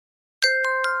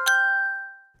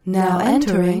Now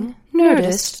entering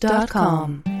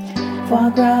Nerdist.com. Foie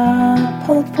gras,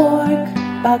 pulled pork,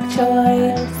 bok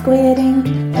choy, squid ink,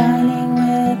 dining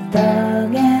with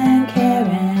Doug and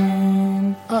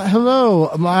Karen. Hello,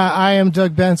 I am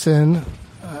Doug Benson.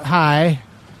 Hi.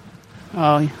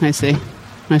 Oh, I see.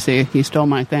 You stole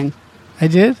my thing. I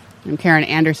did? I'm Karen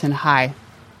Anderson. Hi.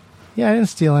 Yeah, I didn't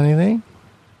steal anything.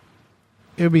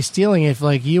 It would be stealing if,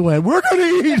 like, you went, we're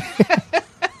going to eat.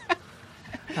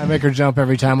 I make her jump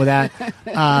every time with that.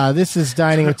 This is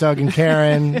Dining with Doug and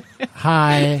Karen.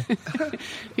 Hi.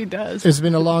 He does. There's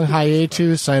been a long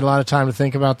hiatus, so I had a lot of time to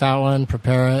think about that one,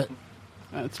 prepare it.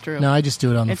 That's true. No, I just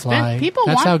do it on the fly. People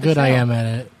That's want how the good I show. am at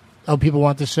it. Oh, people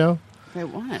want the show? They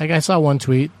want it. Like, I saw one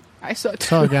tweet. I saw it.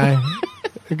 Saw a guy.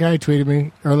 A guy tweeted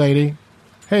me, or lady.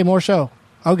 Hey, more show.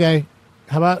 Okay.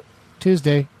 How about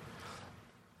Tuesday?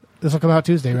 This will come out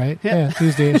Tuesday, right? Yeah,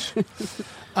 Tuesday-ish.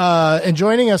 And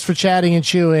joining us for chatting and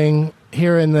chewing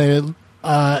here in the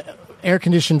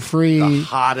air-conditioned free... The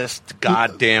hottest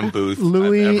goddamn booth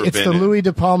Louis, I've ever it's been the in. Louis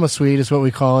De Palma suite is what we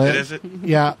call it. Is it?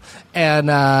 Yeah. And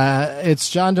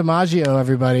it's John DiMaggio,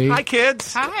 everybody. Hi,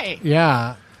 kids. Hi.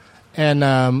 Yeah. And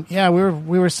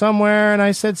we were somewhere, and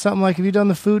I said something like, "Have you done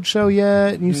the food show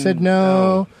yet?" And you said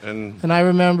no. And I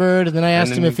remembered, and then I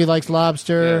asked then him if he likes yeah,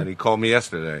 lobster and he called me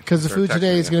yesterday. because the food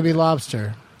today is going to be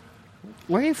lobster.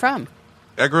 Where are you from?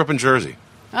 I grew up in Jersey.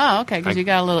 Oh, okay, because you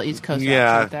got a little East Coast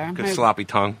Yeah, accent there. got a sloppy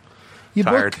tongue. You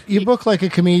book like a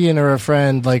comedian or a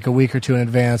friend like a week or two in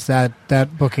advance.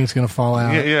 That booking's going to fall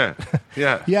out. Yeah.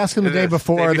 You ask them the It day is.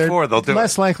 before, They'll do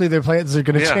less it. likely their plans are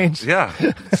going to change. Yeah,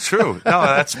 it's true. No,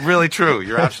 that's really true.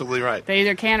 You're absolutely right. They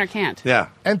either can or can't. Yeah.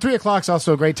 And 3 o'clock's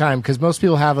also a great time because most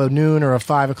people have a noon or a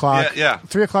 5 o'clock. Yeah.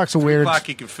 3 o'clock's a weird. 3 o'clock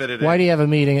you can fit it in. Why do you have a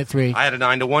meeting at 3? I had a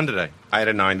 9 to 1 today.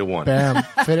 Bam,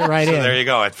 fit it right So in. there you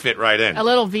go. It fit right in. A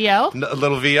little VO? A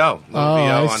little VO. Oh,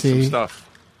 on I see. some stuff.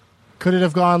 Could it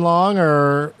have gone long,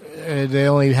 or they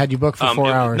only had you booked for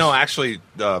 4 hours? No, actually,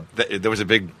 there was a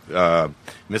big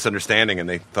misunderstanding, and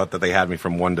they thought that they had me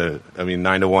from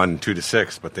 9 to 1, 2 to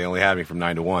 6, but they only had me from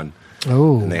 9 to 1.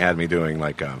 Oh, And they had me doing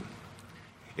like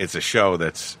it's a show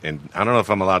that's, and I don't know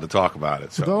if I'm allowed to talk about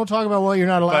it. So don't talk about what you're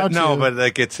not allowed but no, to. but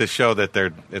like it's a show that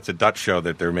it's a Dutch show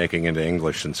that they're making into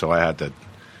English, and so I had to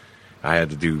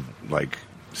do like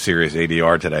serious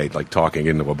ADR today, like talking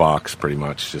into a box, pretty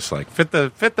much, just like fit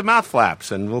the mouth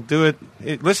flaps, and we'll do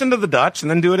it. Listen to the Dutch,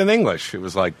 and then do it in English. It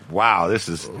was like, wow, this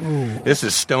is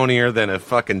stonier than a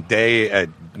fucking day at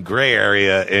Gray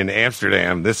Area in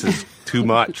Amsterdam. This is too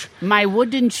much. My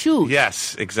wooden shoes.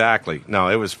 Yes, exactly. No,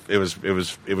 it was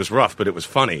rough, but it was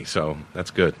funny, so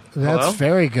that's good. That's Hello?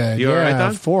 very good. You all right,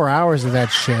 Don? 4 hours of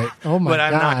that shit. Oh my But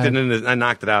god! I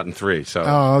knocked it out in 3, so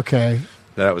Oh, okay.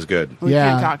 that was good. We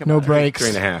can't talk about no it. breaks.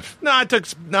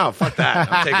 3.5. No, fuck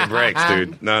that. I'm taking breaks,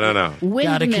 dude. No. Gotta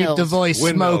keep the Windmills. voice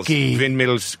smoky.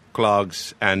 Windmills,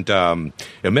 clogs, and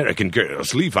American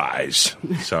Girls, Levi's.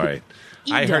 Sorry.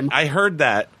 Edom. I heard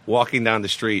that walking down the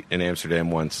street in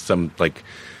Amsterdam once.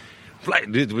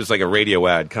 It was like a radio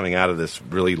ad coming out of this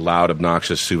really loud,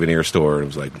 obnoxious souvenir store. And it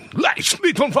was like, "Lights,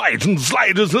 little fights, and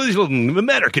sliders, little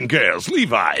American Girls,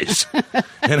 Levi's."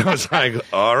 And I was like,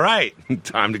 all right,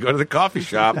 time to go to the coffee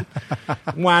shop.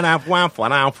 Wah-wah,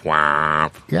 wah-wah.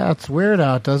 Yeah, it's weird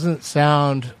out. It doesn't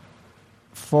sound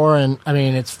foreign. I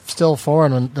mean, it's still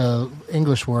foreign when the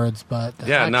English words, but the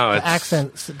it's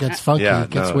accent gets funky. Yeah, it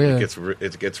gets weird.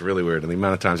 It gets really weird. And the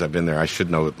amount of times I've been there, I should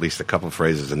know at least a couple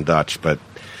phrases in Dutch, but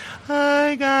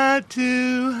I got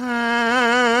too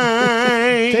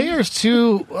high. They are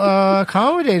too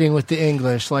accommodating with the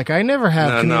English. Like, I never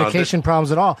have communication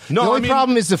problems at all. No, the only I mean-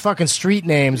 problem is the fucking street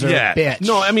names are a bitch.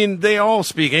 No, I mean, they all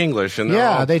speak English. And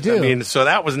they do. I mean, so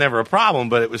that was never a problem,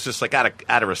 but it was just like out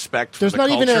of respect for There's the not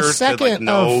culture. even a to, second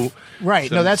know of... Right,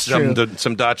 no, that's true.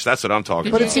 Some Dutch, that's what I'm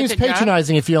talking But about. it seems get the job?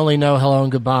 patronizing if you only know hello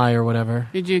and goodbye or whatever.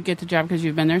 Did you get the job because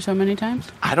you've been there so many times?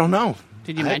 I don't know.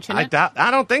 Did you mention I it? doubt.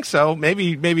 I don't think so.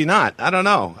 Maybe not. I don't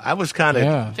know. I was kind of...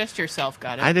 Yeah. Just yourself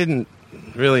got it. I didn't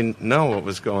really know what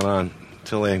was going on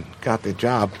until they got the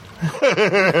job.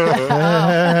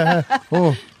 I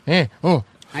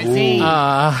see.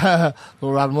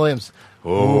 Little Robin Williams.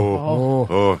 Yes.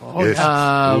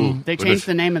 They changed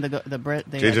the name of the Change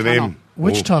the tunnel. name.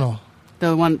 Which tunnel?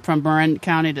 The one from Marin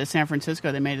County to San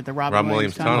Francisco. They made it the Robin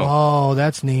Williams Tunnel. Oh,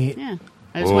 that's neat. Yeah.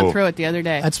 I just went through it the other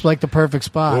day. That's like the perfect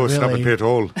spot, really. pit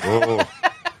hole.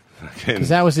 Because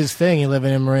that was his thing. He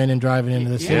living in Marin and driving into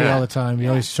the city Yeah. all the time. He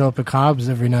always show up at Cobb's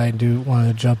every night and wanted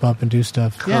to jump up and do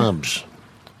stuff. Cubs.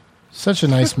 Such a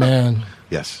nice man.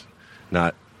 Yes.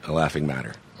 Not a laughing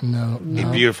matter. No.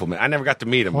 Beautiful man. I never got to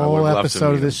meet him. I Whole would love to episode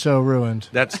meet of this him. show ruined.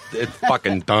 It's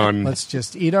fucking done. Let's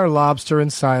just eat our lobster in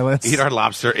silence. Eat our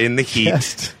lobster in the heat.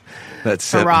 Just-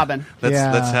 Let's For Robin. Let's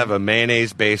Yeah. have a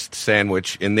mayonnaise-based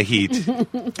sandwich in the heat.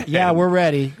 Yeah, we're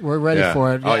ready. We're ready Yeah.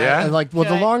 for it. Oh, yeah? Like, well,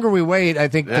 Should the I- longer we wait, I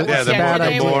think Yeah, it's a the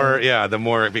bad more, idea. the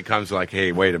more it becomes like,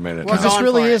 hey, wait a minute. We're Because this going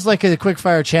really for it. is like a quick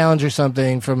fire challenge or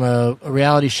something from a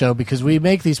reality show. Because we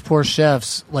make these poor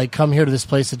chefs like come here to this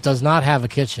place that does not have a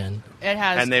kitchen. It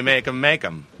has. And they make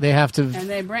them. They have to. And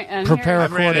they bring. And Prepare I a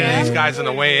here- ran into Accordingly. these guys on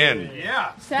the way in.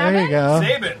 There you go.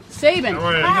 Saban.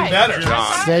 Saban. Hi. better.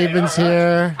 Saban's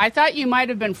here. I thought you might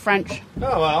have been French.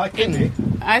 Oh, well, I can be.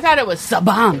 I thought it was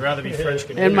Saban. I'd rather be French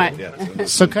In Canadian. my,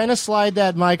 So kind of slide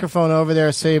that microphone over there,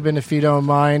 Saban, if you don't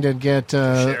mind, and get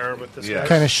Share with this Yeah. guy.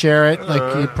 kind of share it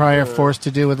like you probably are forced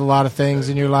to do with a lot of things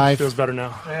in your life. Feels better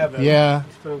now. I have that. Yeah.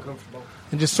 Feeling comfortable.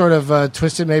 And just sort of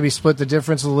twist it, maybe split the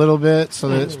difference a little bit so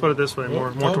Let's that. put it this way,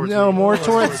 more towards No, me. more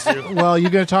towards. Well, you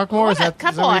going to talk more? Is that, is that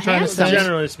couple what you're of trying to handsome- say?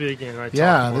 Generally speaking, I talk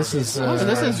Yeah, more. this is. so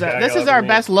this is Yeah, this is our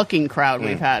best looking crowd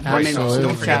we've had. I mean, Absolutely.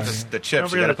 Don't forget chefs. the Don't chips. You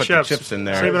forget got to the put chips. the chips in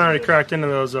there. Saban already cracked into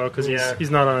those, though, because he's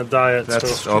not on a diet.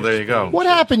 so. There you go. What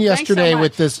happened Thanks so yesterday much.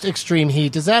 with this extreme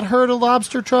heat? Does that hurt a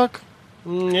lobster truck?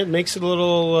 It makes it a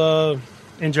little,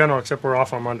 in general, except we're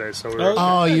off on Monday, so we're...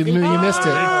 Oh, you missed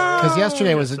it because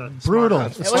yesterday was brutal.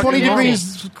 It's was 20 brutal.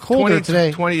 degrees colder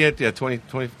today.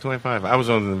 25. I was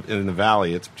in the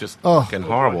valley. It's just Oh. fucking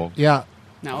horrible. Yeah.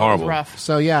 No, it Horrible. was rough.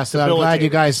 So yeah. So I'm glad you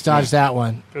Debilitating. guys dodged that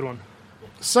one. Good one.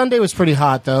 Sunday was pretty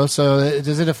hot though. So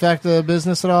does it affect the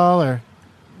business at all, or?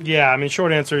 Yeah, I mean,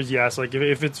 short answer is yes. Like,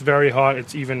 if it's very hot,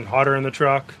 it's even hotter in the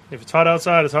truck. If it's hot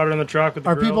outside, it's hotter in the truck with the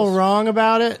Are people grills. wrong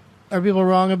about it? Are people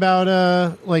wrong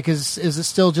about like is it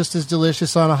still just as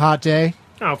delicious on a hot day?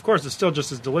 No, of course, it's still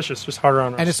just as delicious, just harder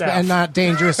on our And it's staff. and not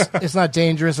dangerous. It's not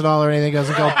dangerous at all or anything.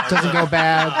 Doesn't go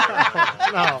bad.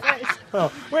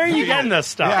 Where are you getting this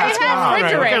stuff? They have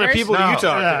refrigerators. people do you talk?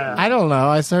 Yeah. I don't know.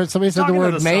 I heard somebody said the Talking to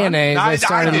word the sun. mayonnaise. I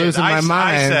started losing my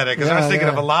mind. I said it because I was Yeah, thinking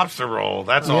yeah. of a lobster roll.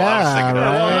 That's all I was Yeah, thinking of.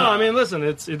 right. Well, no, I mean,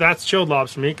 listen, that's chilled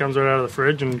lobster meat. Comes right out of the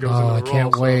fridge and goes Oh, I into the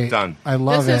can't roll. wait. Done. I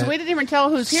love This is. it. We didn't even tell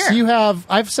who's here. So you have.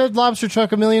 I've said lobster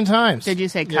truck a million times. Did you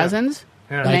say cousins?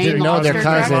 Yeah. I Maine didn't know they're lobster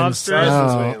truck? cousins. Lobster?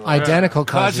 No, identical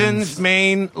Cousins,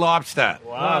 Maine lobster.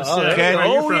 Wow, okay. Where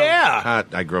are you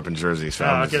from? I grew up in Jersey, so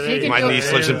Oh, okay, there you my go. niece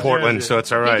lives in Portland, so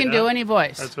it's all right. You can do any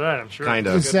voice. That's right, I'm sure. Kind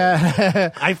of. Is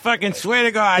that- I fucking swear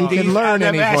to God, You can these learn are the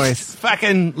any best voice.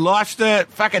 fucking lobster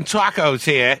fucking tacos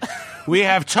here. We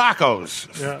have tacos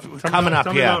Yeah. coming up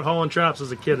Tell me here. about hauling traps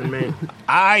as a kid in Maine.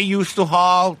 I used to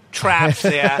haul traps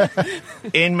there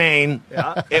in Maine.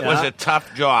 It was a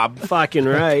tough job. Fucking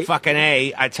right. Fucking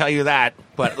A, I tell you that.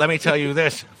 But let me tell you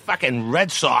this. Fucking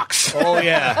Red Sox. Oh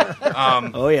yeah.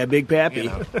 Oh yeah, Big Pappy. You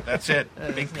know, that's it.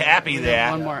 Big Pappy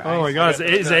there. One more. Oh my God,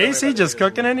 is AC just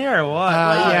cooking in here or what?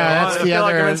 yeah, that's I the feel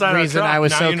like I'm other inside our reason truck. I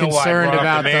was Now so you know why I concerned brought up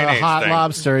about the the mayonnaise hot thing.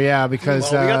 lobster. Yeah,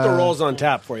 because Well, we got the rolls on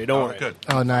tap for you. Don't worry. Good.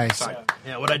 Oh, nice.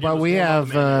 Yeah, what I did Well, was we warm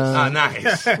have up the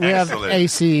Nice. we have Excellent.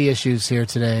 AC issues here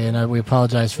today, and we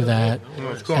apologize for that.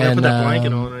 Oh, it's cool. I'm gonna put that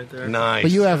blanket on right there. Nice.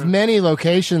 But you have many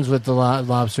locations with the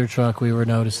lobster truck. We were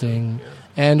noticing,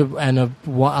 and a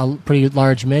pretty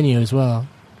large menu as well.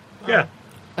 Yeah,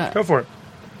 go for it.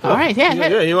 All right. Yeah.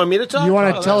 Yeah, you want me to talk? You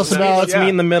want to tell us about? Let's meet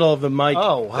in the middle of the mic.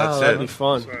 Oh wow, That's that'd it. be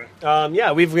fun.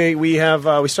 Yeah,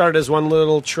 we started as one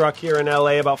little truck here in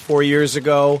LA about 4 years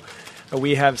ago.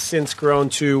 We have since grown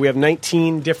to we have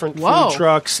 19 different Whoa. food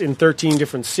trucks in 13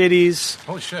 different cities,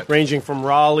 Holy shit. ranging from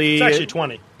Raleigh. It's actually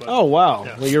 20. but- Oh wow,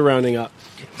 well you're rounding up.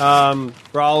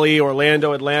 Raleigh,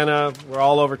 Orlando, Atlanta. We're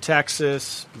all over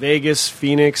Texas, Vegas,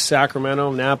 Phoenix,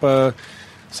 Sacramento, Napa,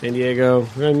 San Diego.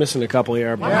 We're missing a couple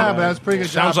here. but- Yeah, but that's a pretty good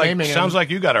Sounds job like naming sounds them. like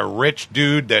you got a rich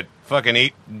dude that fucking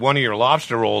ate one of your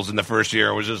lobster rolls in the first year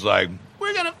and was just like,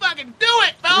 we're gonna fucking do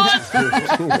it,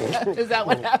 fellas. Is that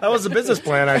what happened? That was the business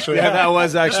plan, actually. Yeah, that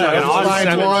was actually an Find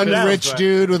awesome one Yeah. rich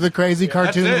dude with a crazy That's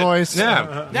cartoon it. voice.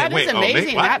 Yeah. That is Wait, oh, me?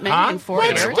 amazing. What? That many Huh? in 4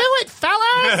 years. it,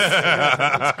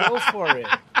 fellas. Go for it.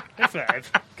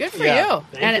 Good for Yeah, you.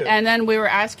 thank And you. and then we were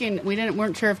asking.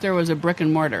 Weren't sure if there was a brick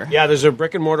and mortar. Yeah, there's a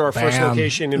brick and mortar. Our first Bam.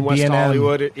 location in West B&M.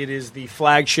 Hollywood. It is the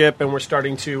flagship, and we're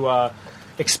starting to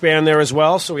expand there as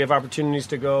well. So we have opportunities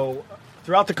to go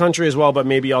throughout the country as well, but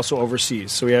maybe also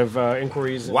overseas. So we have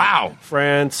inquiries in Wow.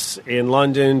 France, in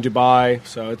London, Dubai.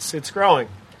 So it's growing.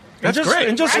 That's just, great.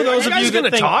 And just for those of you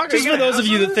that think, just for those of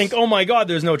you that think, oh my God,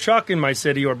 there's no truck in my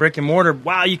city or brick and mortar.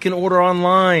 Wow, you can order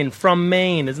online from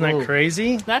Maine. Isn't that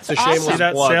crazy? That's It's a awesome. shameless See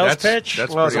that plug. sales pitch?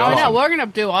 That's Well, pretty Oh, awesome. no, we're going to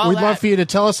do all We'd that. love for you to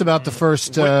tell us about the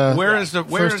first Where is the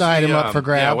item up for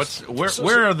grabs.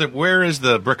 where is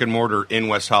the brick and mortar in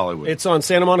West Hollywood? It's on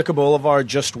Santa Monica Boulevard,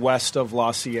 just west of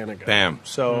La Cienega. Bam.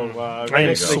 So I right am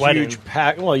next to the sweating. huge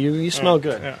pack. Well, you smell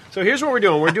good. yeah. So here's what we're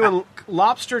doing. We're doing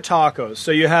lobster tacos.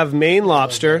 So you have Maine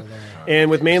lobster, and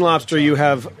with Maine lobster you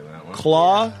have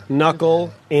claw,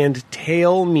 knuckle, and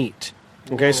tail meat.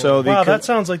 Okay, so Wow, that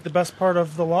sounds like the best part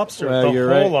of the lobster. the you're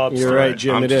whole right. lobster. You're right,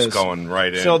 Jim. I'm it just is. going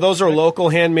right in. So those are local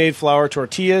handmade flour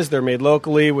tortillas. They're made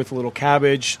locally with a little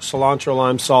cabbage, cilantro,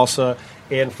 lime salsa,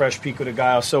 and fresh pico de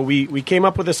gallo. So we came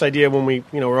up with this idea when we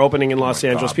were opening in Los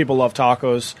Angeles. God. People love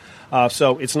tacos.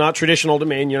 So it's not traditional to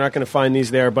Maine. You're not going to find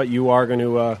these there, but you are going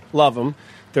to love them.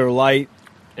 They're light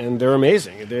and they're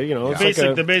amazing. They're, it's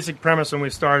like The basic premise when we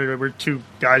started, we're two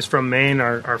guys from Maine.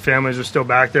 Our families are still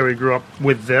back there. We grew up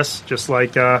with this, just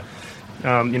like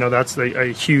that's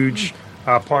a huge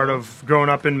part of growing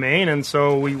up in Maine. And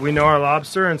so we know our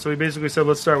lobster, and so we basically said,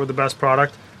 let's start with the best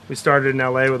product. We started in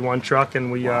LA with one truck,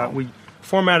 and we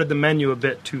formatted the menu a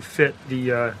bit to fit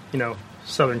the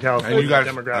Southern California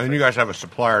demographic. and you guys have a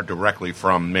supplier directly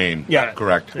from Maine. Yeah.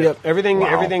 Correct. Yep, everything Wow.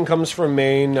 everything comes from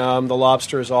Maine. The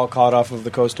lobster is all caught off of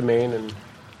the coast of Maine, and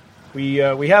we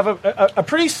have a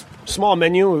pretty small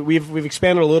menu. We've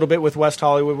expanded a little bit with West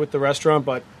Hollywood with the restaurant,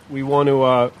 but we want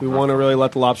to really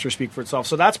let the lobster speak for itself.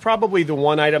 So that's probably the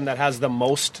one item that has the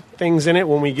most things in it.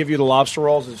 When we give you the lobster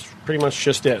rolls, it's pretty much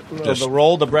just it: the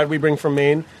roll, the bread we bring from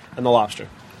Maine, and the lobster.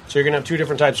 So you're going to have two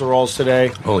different types of rolls today.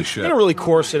 Holy shit. We're going to really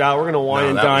course it out. We're going to wine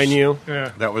and that dine was- you.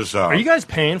 Yeah. That was. Are you guys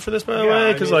paying for this, by the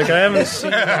way? Because I haven't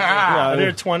seen. Are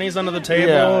there 20s under the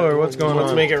table, or what's going on?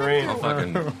 Let's make it rain.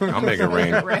 I'll make it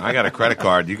rain. I got a credit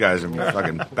card. You guys are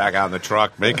fucking back out in the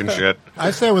truck making shit.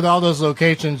 I say with all those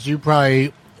locations, you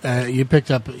probably you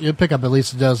pick up at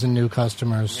least a dozen new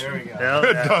customers.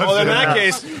 Well, in that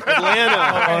case,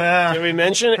 Atlanta. Did we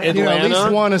mention Atlanta? at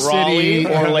least one a Raleigh, city.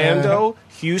 Orlando,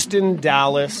 Houston,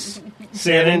 Dallas,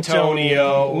 San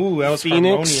Antonio, Ooh, that was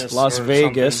Phoenix, harmonious Las or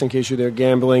Vegas, something. in case you're there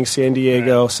gambling, San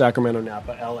Diego, Sacramento,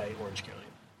 Napa, LA, Orange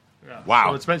County. Wow.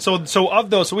 So it's been so of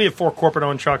those. So we have 4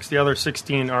 corporate-owned trucks. The other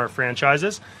 16 are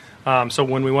franchises. So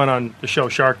when we went on the show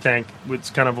Shark Tank,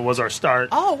 which kind of was our start.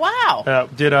 Oh, wow.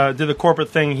 Did the corporate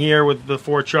thing here with the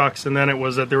 4 trucks, and then it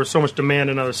was that there was so much demand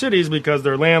in other cities because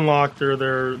they're landlocked or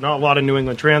they're not a lot of New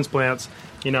England transplants.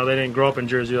 They didn't grow up in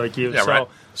Jersey like you. Yeah, so, right.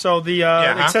 So the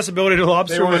accessibility to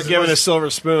lobster They were was given a silver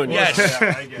spoon.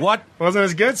 Yes. What? wasn't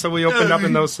as good, so we opened up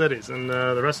in those cities, and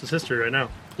the rest is history right now.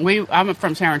 I'm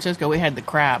from San Francisco. We had the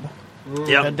crab, the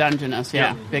Yep. Dungeness,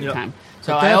 big Yep. time.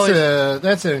 So I always.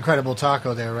 That's an incredible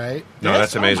taco there, right? No,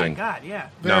 that's amazing. Oh, my God, yeah.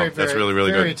 No, that's really,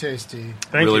 really very good. tasty.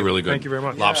 Thank really, you. really good. Thank you very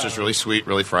much. Lobster's really sweet,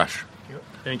 really fresh.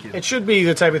 Thank you. It should be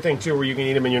the type of thing, too, where you can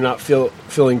eat them and you're not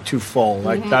feeling too full.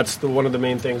 Like, that's one of the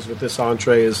main things with this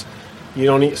entree is you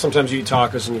don't eat. Sometimes you eat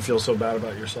tacos and you feel so bad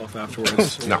about yourself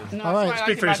afterwards. No. No, All right. that's what I Speak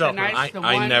like for about yourself, the man. nice- the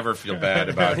I one- never feel bad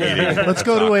about eating. Let's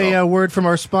go to a word from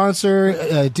our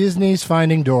sponsor, Disney's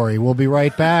Finding Dory. We'll be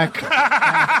right back.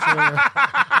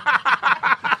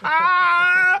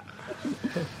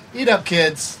 Eat up,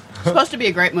 kids. It's supposed to be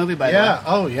a great movie, by the way. Yeah.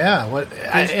 Oh, yeah.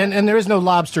 And there is no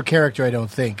lobster character, I don't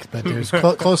think, but there's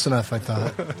close enough. I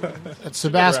thought.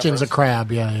 Sebastian's a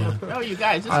crab. Yeah. Oh, you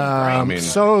guys, this is I great. mean,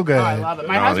 So good. Oh, I love it.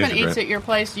 My No, husband these are eats great. at your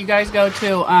place. You guys go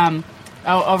to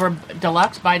over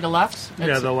Deluxe by Deluxe.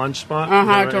 Yeah, the lunch spot.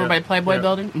 It's over by Playboy Yeah.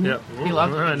 Building. Mhm. Yeah. He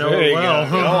loves I it. know There it you well.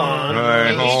 go. Go on.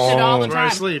 He eats it all the Where I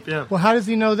time. sleep, yeah. Well, how does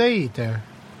he know they eat there?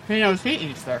 He knows he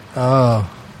eats there. Oh,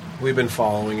 We've been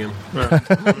following him.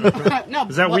 No,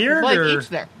 Is that weird? Blake or? eats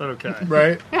there. Okay.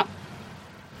 right. Yeah,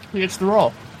 he gets the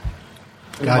roll.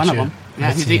 One Gotcha. of them. Yeah,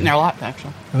 I he's see. eating there a lot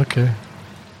actually. Okay.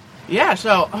 Yeah,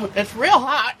 so it's real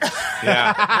hot.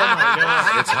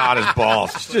 Yeah. It's hot as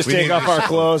balls. Just We take need off to- our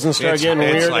clothes and start getting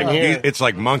it's weird like, in here. It's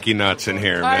like monkey nuts in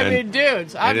here, I man. mean,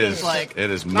 dudes, I'm It just is. like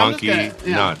It is I'm just monkey gonna-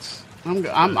 yeah. nuts.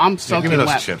 I'm soaking Give me those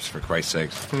wet. chips, for Christ's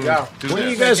sakes. Yeah. When are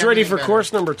you guys ready for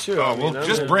course number 2? Oh, well,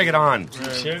 just bring it on.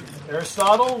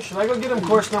 Aristotle, should I go get him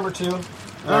course number 2?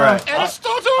 All right.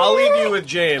 I'll leave you with At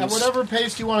James. whatever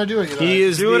pace you want to do it. He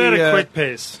is Do it the, at a quick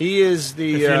pace. He is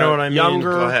the If you know what I mean.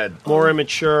 younger, Go ahead. more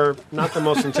immature, not the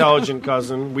most intelligent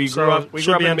cousin. We grew up. We grew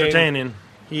should up be in Maine. entertaining.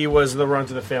 He was the runt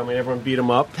of the family. Everyone beat him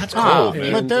up. That's Oh. cool,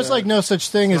 man. But there's like no such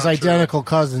thing as identical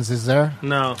cousins, is there?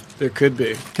 No. There could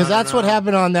be. Because that's what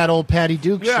happened on that old Patty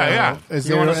Duke show. Yeah. Is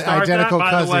You they want were to start identical that?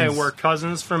 By cousins. the way, we're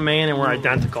cousins from Maine and we're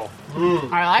identical. I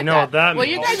like You know what that Well,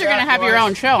 means. you guys are going to have your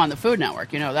own show on the Food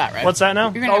Network. You know that, right? What's that now?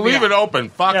 You're gonna Oh, have leave your- it open.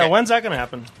 Fuck Yeah, it. when's that going to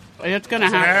happen? It's going to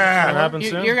happen. Yeah. Happen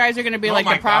soon? You guys are going to be Oh like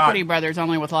my the Property God. Brothers,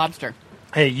 only with lobster.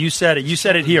 Hey, you said it. You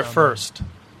said it here first.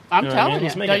 I'm You know what I telling mean? you.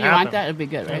 Let's make Don't it you want happen. that? It'd be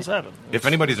good, right? Let's have it. If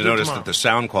anybody's Do it noticed tomorrow. that the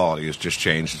sound quality has just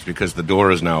changed, it's because the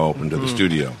door is now open to the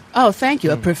studio. Oh, thank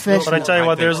you. A professional. But I tell you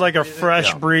what, there's like a fresh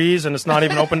Yeah. breeze, and it's not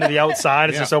even open to the outside.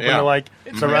 It's Yeah, just open yeah. to like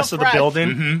It's the real rest of the fresh.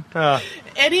 building.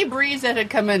 Any breeze that had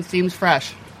come in seems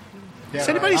fresh. Does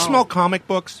anybody smell comic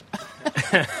books?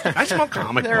 I smell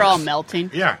comic They're books. all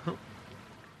melting. Yeah.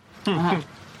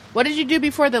 What did you do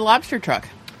before the lobster truck?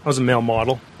 I was a male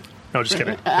model. No, just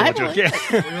kidding. I No, believe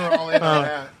joke. We were all in on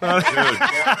that.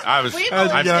 Dude, I was. We I,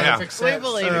 believe yeah. We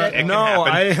believe it. It can No,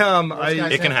 happen. Those guys It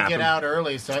have can to happen. get out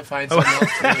early, so I find something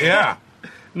else to do. Yeah.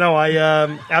 No, I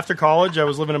after college, I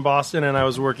was living in Boston, and I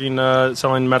was working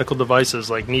selling medical devices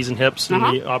like knees and hips in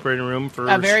the operating room for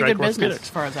A very Strike good business, Orthopedics. as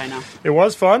far as I know. It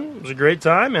was fun. It was a great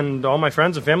time, and all my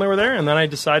friends and family were there. And then I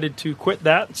decided to quit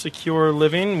that secure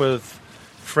living with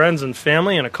friends and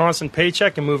family and a constant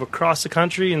paycheck and move across the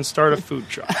country and start a food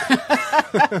truck.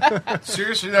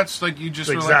 Seriously, that's like you just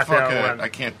That's were exactly like, fuck how it it. went. I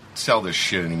can't sell this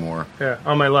shit anymore. Yeah,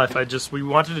 all my life. We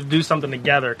wanted to do something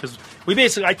together because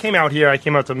I came out here. I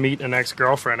came out to meet an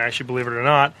ex-girlfriend, actually, believe it or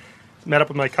not. Met up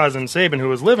with my cousin Sabin, who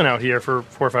was living out here for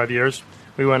 4 or 5 years.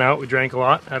 We went out, we drank a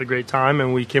lot, had a great time,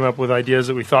 and we came up with ideas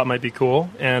that we thought might be cool.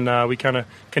 And we kind of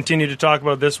continued to talk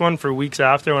about this one for weeks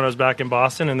after when I was back in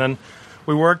Boston. And then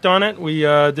we worked on it. We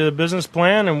did a business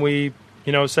plan, and we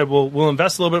said we'll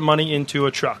invest a little bit of money into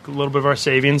a truck, a little bit of our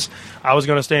savings. I was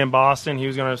going to stay in Boston. He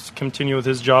was going to continue with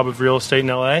his job of real estate in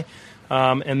L.A.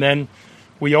 And then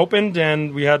we opened,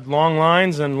 and we had long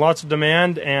lines and lots of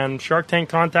demand, and Shark Tank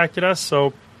contacted us.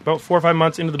 So about 4 or 5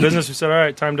 months into the business, we said, all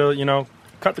right, time to,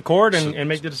 cut the cord and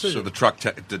make the decision. So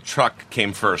the truck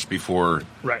came first before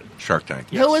Right. Shark Tank.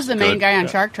 Who was the main Good. guy on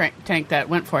Shark Tank that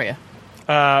went for you?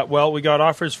 Well, we got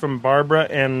offers from Barbara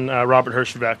and Robert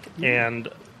Hershevek, and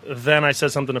then I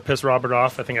said something to piss Robert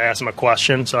off. I think I asked him a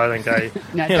question, so I think I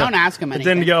No, don't ask him it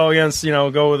anything. didn't go against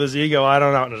go with his ego. I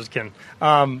don't know. No, just kidding.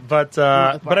 But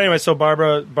anyway, so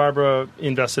Barbara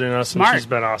invested in us, Smart. and she's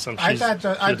been awesome. I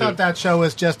thought that show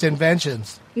was just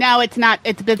inventions. No, it's not.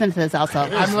 It's businesses also.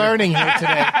 I'm learning here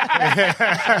today.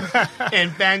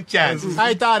 Inventions.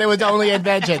 I thought it was only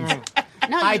inventions.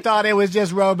 No, I thought it was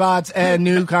just robots and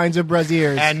new kinds of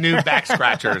braziers. And new back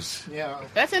scratchers. yeah.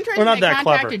 that's interesting. We're not they that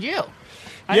clever. contacted you.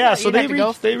 I Yeah, thought so you'd they have to go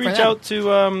reach, they for reach them. out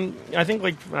to, I think,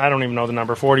 I don't even know the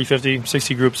number, 40, 50,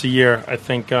 60 groups a year. I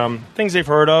think things they've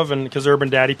heard of, and because Urban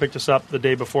Daddy picked us up the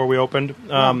day before we opened.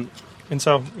 And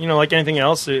so, like anything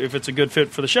else, if it's a good fit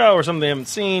for the show or something they haven't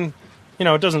seen,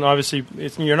 it doesn't obviously,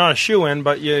 you're not a shoo-in,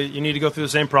 but you need to go through the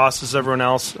same process as everyone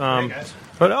else.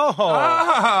 But,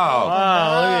 wow,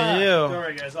 look at you. Don't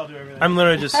worry, guys. I'll do everything. I'm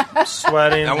literally just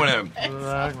sweating. I want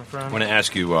to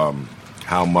ask you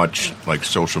how much like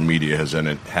social media has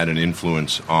had an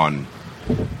influence on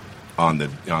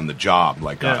the job,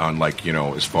 like Yeah. on like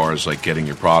as far as like getting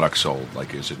your product sold.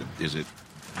 Like, is it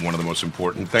one of the most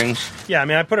important things? Yeah, I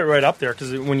mean, I put it right up there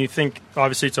because when you think,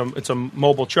 obviously, it's a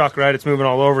mobile truck, right? It's moving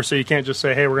all over, so you can't just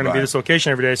say, hey, we're going to be Right. this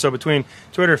location every day. So between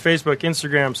Twitter, Facebook,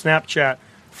 Instagram, Snapchat,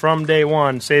 from day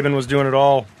one, Sabin was doing it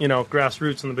all,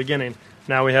 grassroots in the beginning.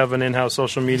 Now we have an in-house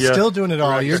social media. Still doing it all.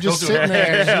 Right, you're still just doing sitting it.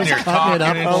 there. You're You're just cutting it up.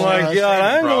 talking. Oh my God!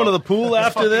 I'm Bro. going to the pool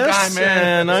after fucking this, guy, man.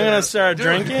 and I'm going to start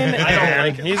drinking.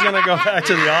 And he's going to go back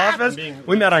to the office.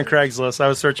 We met on Craigslist. I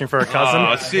was searching for a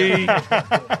cousin. See,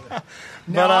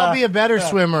 Now, I'll be a better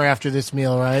swimmer after this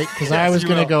meal, right? Because I was you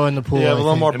going to will. go in the pool. Yeah, a I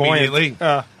little think. more buoyant. immediately.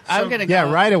 I'm gonna go. Yeah,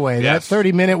 right away. Yes. That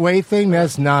 30-minute wait thing,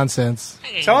 that's nonsense.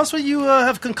 Tell us what you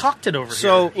have concocted over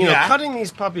So, here. cutting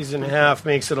these puppies in half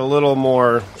makes it a little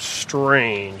more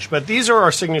strange. But these are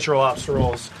our signature lobster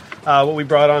rolls, what we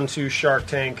brought onto Shark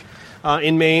Tank.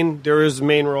 In Maine, there is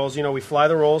Maine rolls. We fly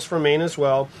the rolls from Maine as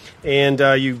well. And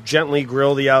you gently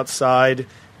grill the outside,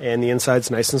 and the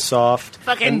inside's nice and soft.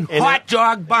 fucking And hot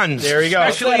dog buns. There you go.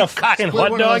 Especially Is that a cut. fucking Split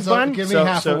hot one of dog those up. bun? Give me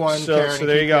half of one, Karen, and so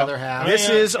there you keep go. the other half. This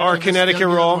is our just Connecticut give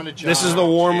me roll. one to This is John. the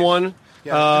warm one.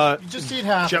 Just eat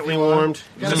half. Gently if you want. warmed.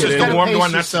 You gotta This just is gotta the warmed pace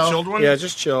one. That's the yourself. chilled one. Yeah,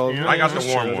 just chilled. I got the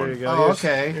warm There one. you go. Oh, Here's-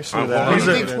 okay. here's some of What that. do you What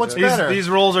do you think- think? What's These, better? these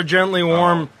rolls are gently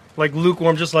warm, like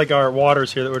lukewarm, just like our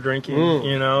waters here that we're drinking.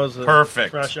 It's a Perfect.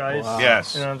 fresh ice.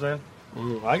 Yes. You know what I'm saying?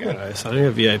 I got ice. I don't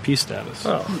have VIP status.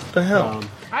 Oh, what the hell?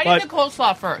 I But- did the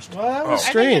coleslaw first. Well, that was I think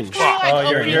strange. it's kinda like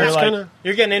You're, opening you're, up- like, kinda-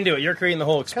 you're getting into it. You're creating the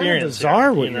whole Kind of experience. bizarre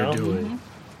here, what you you're know? doing.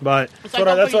 But It's that's,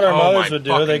 like that's what our opening- mothers my would do.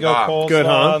 They fucking go God. coleslaw, Good,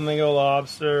 huh? and they go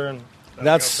lobster, and then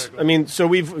That's, they go I mean, so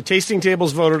we've Tasting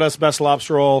Tables voted us best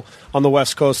lobster roll on the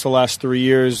West Coast the last 3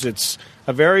 years. It's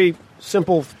a very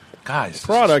simple Guys,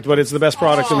 product, but it's the best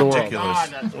product in the world. ridiculous. God,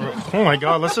 that's gross. Oh my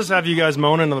God! Let's just have you guys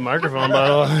moan into the microphone. By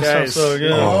the way, Guys. so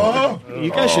good.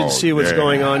 You guys should see what's yeah.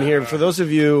 going on here. For those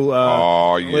of you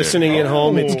Yeah. listening at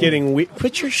home, it's getting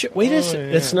put your shit. Wait a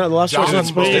second. It's not. The lobster's not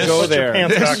supposed to This- go Put your there.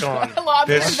 pants back on. The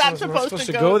lobster This- is not supposed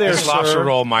to go there, This lobster sir.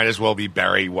 roll might as well be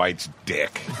Barry White's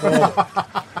dick.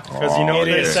 Because you know what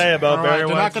they say about All right, Barry they're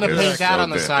White. not going to It's paint that so on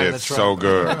the good. side of the It's truck. so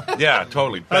good. Yeah,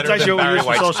 totally. That's Better actually than what we Barry use for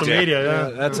White's social dick. media. Yeah.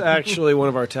 That's actually one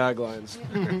of our taglines.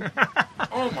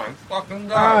 Oh my fucking Oh,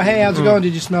 God. hey, how's it going?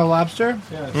 Did you smell lobster?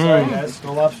 Yeah, sorry guys.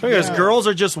 No lobster. Because girls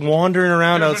are just wandering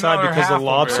around There's outside another because half of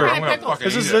lobster. it. I'm gonna fucking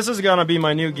This eat is it. this is gonna be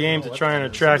my new game to try and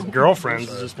attract girlfriends.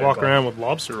 Is just walk around with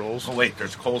lobster rolls. Oh wait,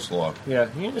 there's coleslaw. Yeah,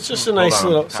 it's just a nice on.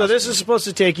 little. So this is supposed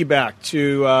to take you back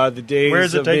to the days. Where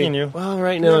is it of taking being- you? Well,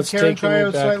 right now it's Karen, taking try you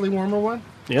a back. slightly warmer one.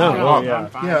 Yeah, Oh, yeah.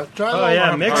 Yeah, try a Oh little yeah,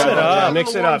 warmer. mix it Yeah, up.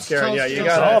 Mix it up, Karen. Yeah, you got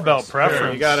It's all about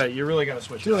preference. You got to. You really got to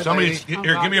switch. Do it, Somebody, lady.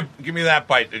 here, give me that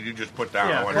bite that you just put down.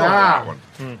 Yeah. I want to try that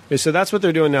one. Okay, so that's what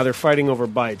they're doing now. They're fighting over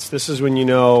bites. This is when you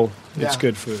know it's Yeah.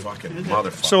 good food. Fucking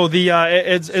motherfucker. So the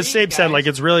it's as See, Sabe said, guys. like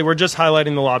it's really we're just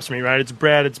highlighting the lobster meat, right? It's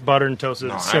bread, it's butter and toasted,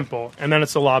 No, it's I- simple, and then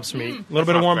it's the lobster meat. A little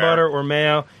bit of not warm fair. butter or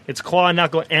mayo. It's claw,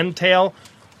 knuckle, and tail.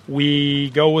 We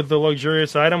go with the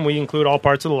luxurious item. We include all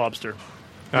parts of the lobster.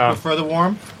 Prefer the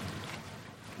warm?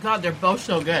 God, they're both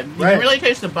so good. You Right. can really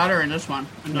taste the butter in this one,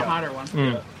 and the hotter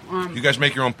one. you guys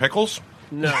make your own pickles?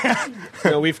 No,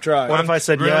 no, we've tried. What if I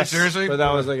said Really? yes? Seriously? But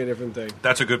that was like a different thing.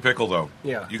 That's a good pickle, though.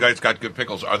 Yeah. You guys got good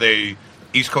pickles. Are they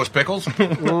East Coast pickles?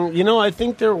 You know, I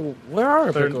think they're. Where are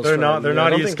our They're, pickles? they're from? not. They're Yeah, I not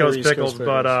don't East think they're Coast pickles,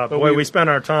 but boy, we spent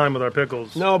our time with our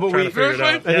pickles. No, but trying we- to figure it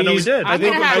out. Seriously? Yeah, no, we he's- did. I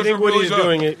think. gonna have- I think what Really he's good.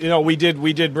 doing. You know, we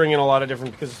did bring in a lot of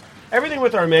different because everything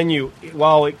with our menu,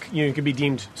 while it could be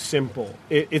deemed simple,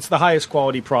 it's the highest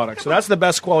quality product. So that's the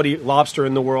best quality lobster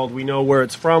in the world. We know where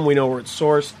it's from. We know where it's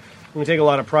sourced. And we take a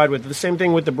lot of pride with it. The same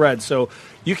thing with the bread. So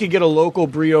you could get a local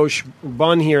brioche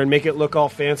bun here and make it look all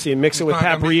fancy and mix it with not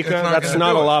gonna be- paprika. it's not That's gonna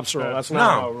not do a it. lobster roll. That's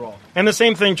not No. how it roll. And the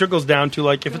same thing trickles down to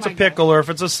like if it's a my pickle or if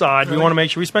it's a side, we want to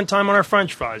make sure we spend time on our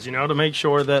French fries, you know, to make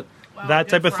sure that that good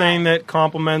type of thing fry. that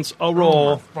complements a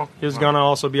roll is going to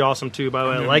also be awesome too. By the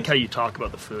way, I like how you talk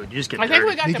about the food. You just get I think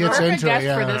we dirty. got He the gets perfect into it, guest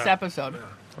yeah. for this episode.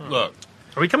 Look,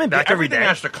 Are we coming back every everything day?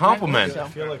 has to complement I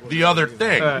feel the other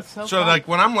thing. So So, fun. like,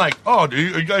 when I'm like, oh, are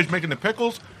you guys making the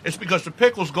pickles? It's because the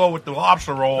pickles go with the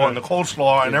lobster roll and the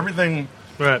coleslaw and everything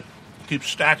Right. keeps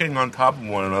stacking on top of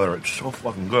one another. It's so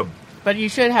fucking good. But you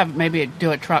should have maybe do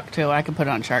a truck too. I can put it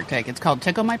on Shark Tank. It's called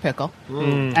Tickle My Pickle,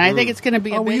 and I think it's going to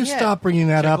be a Oh, will big you hit. stop bringing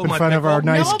that up Tickle in my front of our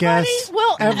pickle? nice Nobody guests?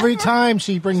 will Every ever- time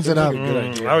she brings it up. I would I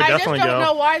just definitely don't go.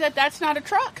 know why that's not a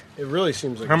truck. It really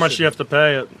seems like How it much should do you have to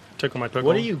pay at Tickle My Pickle?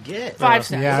 What do you get? 5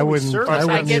 cents. Yeah, I wouldn't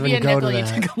I give you a even go nickel, to you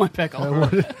that. tickle my pickle.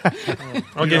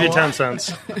 I'll give you 10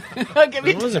 cents. I'll give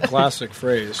you It was a classic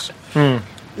phrase.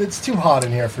 It's too hot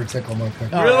in here for tickle my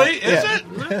pickle. Really? Is it?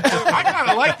 I kind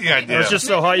of like the idea. It's just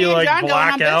so hot you Me and like John going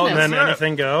on black out and business. then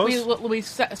anything goes. we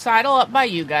sidle up by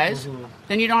you guys.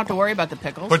 Then you don't have to worry about the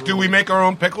pickles. But do we make our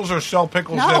own pickles or sell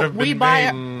pickles that no, have been we buy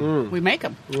made? it. We make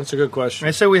them. That's a good question.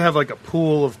 I say we have like a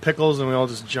pool of pickles and we all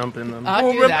just jump in them. I'll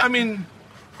Well, do that. I mean,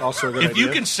 Also a good if you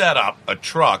idea. can set up a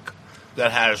truck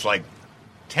that has like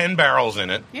 10 barrels in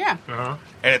it, yeah.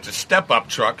 and it's a step-up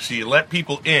truck, so you let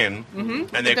people in, and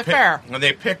they Like a pick, fair. and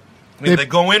they pick. I mean, they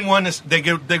go in one. They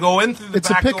go in through the It's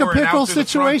a back pick a door and pickle out through the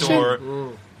front situation?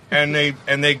 door, and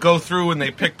they go through and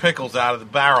they pick pickles out of the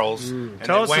barrels. And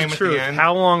Tell they us weigh the them at truth. end.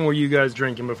 How long were you guys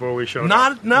drinking before we showed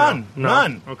up? None.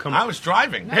 No. Oh, come on. I was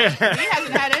driving. He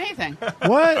hasn't had anything.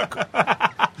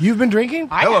 What? You've been drinking?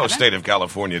 I Hello, haven't. state of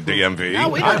California, DMV. No,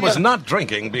 we I don't was do- not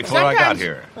drinking before I got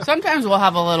here. Sometimes we'll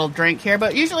have a little drink here,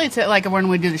 but usually it's like when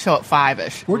we do the show at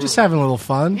 5-ish. We're just having a little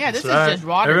fun. Yeah, this Right. is just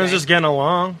raw Everyone's today. just getting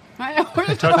along. I know, we're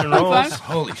just touching having rolls. fun.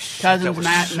 Holy shit! that Cousins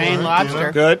was Maine so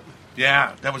lobster. Good.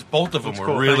 Yeah, that was both of them were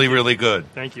cool. really, Thank you. really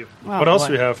good. Thank you. Wow, what else boy.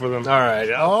 do we have for them? All right.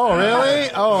 Oh, really?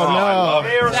 Oh,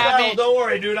 no. Savage. Don't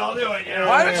worry, dude. I'll do it. Yeah.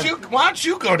 Why don't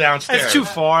you go downstairs? It's too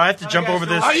far. I have to jump over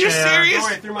this Are you chair. serious?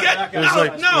 Don't worry, through my Get, back no, out.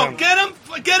 like- no, get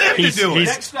him He's- to do it. he's-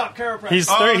 Next up, chiropractor. He's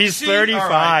Oh, he's gee, 35. all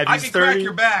right. I He's can crack 30.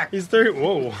 your back. He's 30.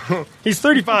 Whoa. He's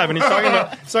 35, and he's talking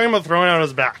about throwing out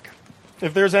his back.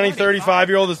 If there's any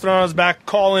 35-year-old that's thrown on his back,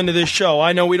 call into this show.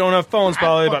 I know we don't have phones,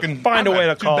 probably, but find a way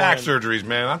to call Two back in. surgeries,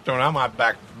 man. I've thrown on my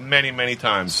back many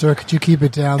times. Sir, could you keep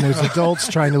it down? There's adults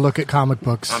trying to look at comic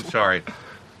books. I'm sorry.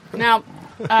 Now,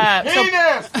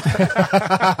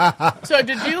 so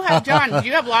did you have, John, did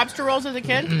you have lobster rolls as a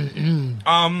kid?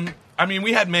 I mean,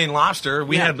 we had Maine lobster.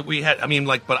 We had. I mean,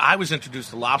 like, but I was introduced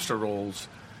to lobster rolls,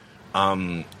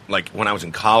 like when I was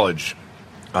in college.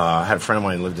 I had a friend of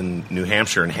mine who lived in New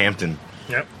Hampshire in Hampton.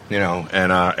 Yep. You know,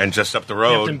 and just up the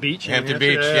road, Hampton Beach. Hampton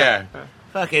Beach, yeah.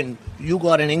 Fucking, you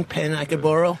got an ink pen I could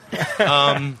borrow?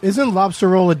 Isn't lobster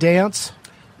roll a dance?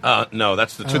 No,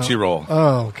 that's the Tootsie Roll.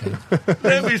 Oh, okay.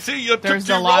 Let me see your There's Tootsie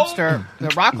the Roll. lobster, the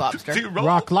rock lobster. Tootsie Roll.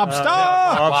 Rock lobster.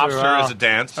 Lobster wow. is a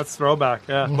dance. That's throwback,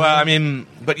 yeah. Well, I mean,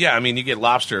 but yeah, I mean, you get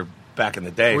lobster back in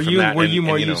the day. Were from you that, were and- you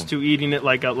more and, used to eating it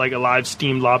like a live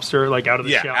steamed lobster, like out of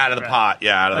the Yeah, shell? out of the pot.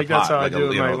 Yeah, out of Like the pot. that's how like I do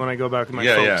a, it when I go back with my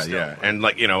yeah, folks. yeah, still. yeah, and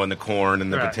like and the corn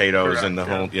and the Right, potatoes correct, and the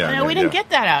yeah. whole. Yeah, No, we didn't get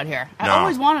that out here. I No.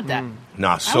 always wanted that.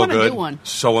 No, so wanna good, do one.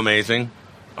 so amazing.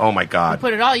 Oh my god!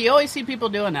 Put it all. You always see people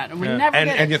doing that, and we Yeah. never And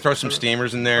get and you it. throw some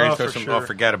steamers in there. Oh, you throw for some. sure. Oh,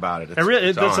 forget about it.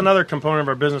 It's That's on. another component of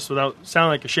our business, without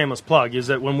sounding like a shameless plug, is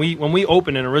that when we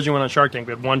opened and originally went on Shark Tank,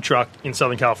 we had one truck in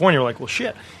Southern California. We're like, well,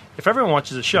 shit. If everyone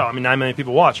watches the show, I mean, 9 million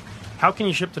people watch. How can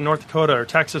you ship to North Dakota or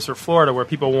Texas or Florida where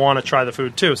people want to try the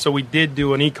food too? So we did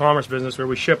do an e-commerce business where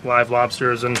we ship live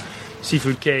lobsters and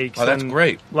seafood cakes. Oh, that's and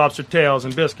great. Lobster tails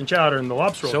and bisque and chowder and the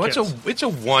lobster roll So kits. it's a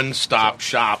one-stop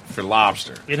shop for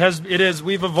lobster. It is.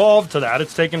 We've evolved to that.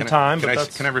 It's taken time, Can but I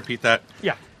that's can I repeat that?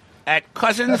 yeah. At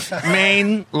Cousins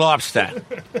Maine Lobster,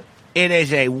 it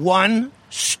is a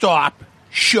one-stop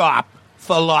shop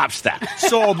for lobster.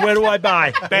 Sold. Where do I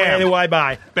buy? Where do I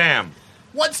buy? Bam.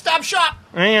 One-stop shop.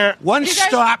 Yeah.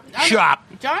 One-stop I know shop.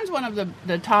 John's one of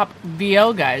the top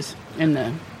VO guys in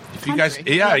the. If you guys,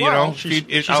 country. yeah, you know, Well, she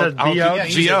said BO? Yeah,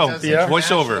 She BO, says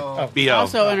voiceover, BO.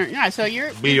 Also, yeah. So you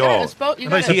BO. got I thought a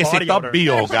you said body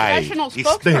odor. professional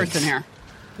spokesperson here.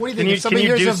 What do you Can think? you- If somebody can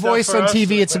you hears a do stuff voice for on us?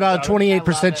 TV, it's about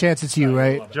 28% chance it's you,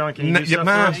 right? John, can you do stuff for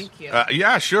us? Thank you.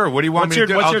 Yeah, sure. What do you want What's me your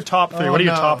to do? What's your top three? Oh, What are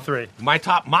your no. top three? My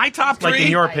top three? Like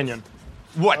in your opinion?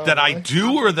 What that I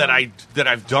do or that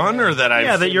I've done or that I've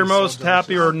Yeah, that you're most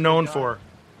happy or known for.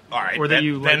 all right. or that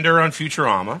you like- Bender on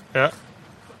Futurama. Yeah.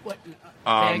 What,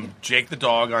 Jake the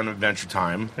Dog on Adventure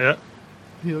Time. Yeah.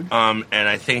 And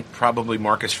I think probably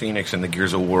Marcus Phoenix in the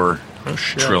Gears of War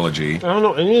trilogy. I don't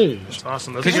know any of these. It's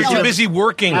awesome. Because you're too busy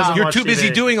working. Doesn't You're watch too busy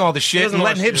TV. doing all the shit Doesn't and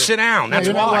letting watch him TV. sit down. That's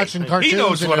you're not why. watching cartoons He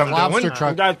knows in what a I'm lobster doing.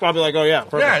 truck. Guy's probably like, oh yeah,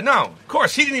 perfect. Yeah, no. Of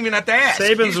course, he didn't even have to ask.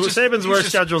 Saban's- He's just- Saban's he's work just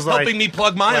schedule's like- helping me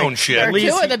plug my own shit. They're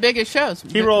least two he- of the biggest shows.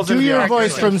 He rolls Do into your the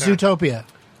voice from accent. Zootopia.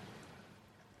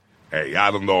 Hey,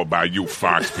 I don't know about you,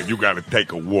 Fox, but you got to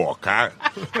take a walk, huh?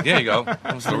 There you go.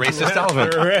 It was the racist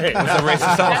elephant. Right. It was the racist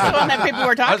That's the elephant. one that people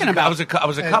were talking about. I was a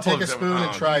couple take a of spoon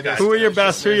and try this. Who are your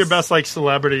best like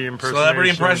celebrity impersonations? celebrity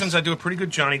impressions. I do a pretty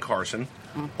good Johnny Carson.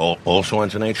 Also on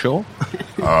Tonight Show,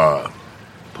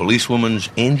 policewoman's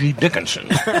Angie Dickinson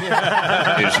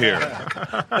is here,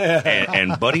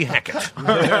 and Buddy Hackett.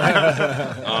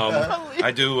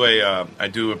 I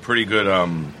do a pretty good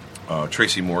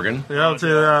Tracy Morgan. Yeah, I'll tell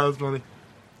you that. That's funny.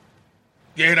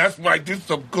 Yeah, that's right. This is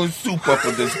some good soup up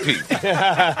in this piece.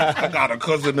 I got a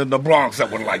cousin in the Bronx that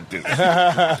would like this.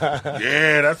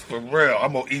 Yeah, that's for real.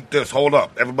 I'm going to eat this. Hold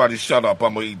up. Everybody shut up.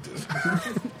 I'm going to eat this.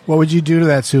 What would you do to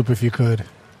that soup if you could?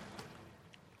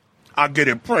 I'll get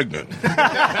it pregnant.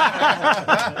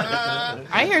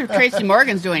 I hear Tracy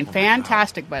Morgan's doing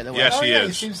fantastic, by the way. Yes, Oh, he yeah,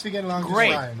 is. he seems to get along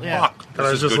Great. just fine. Yeah. Fuck. But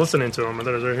I was This is just good. listening to him, and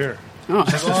there's right here. Oh.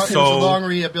 It was a So- long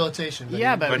rehabilitation.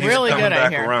 Yeah, but But he's really coming good, I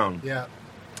back hear. around. Yeah.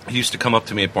 He used to come up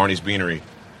to me at Barney's Beanery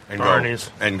and Barney's.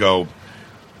 go,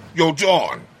 Yo,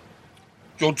 John.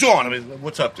 "Yo, John, I mean,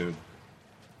 what's up, dude?"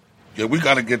 Yeah, we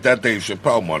got to get that Dave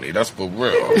Chappelle money. That's for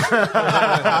real.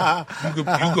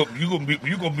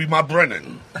 you gonna be my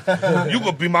Brennan. You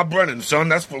gonna be my Brennan, son.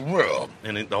 That's for real.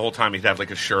 And the whole time he'd have like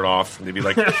his shirt off, and they'd be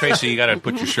like, "Tracy, you got to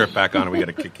put your shirt back on, or we got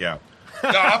to kick you out."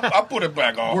 Yeah, I put it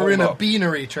back on. We're in a Hold up.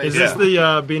 beanery, Tracy. Is this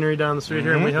the beanery down the street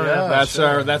here in Weehawken?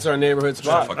 Yeah. That's our neighborhood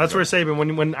spot. Fuck. That's where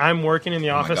Saban. When I'm working in the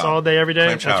office God. all day, every day, Clam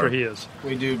that's chowder. where he is.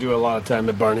 We do a lot of time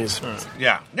at Barney's.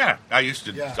 Yeah. I used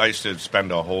to. Yeah. I used to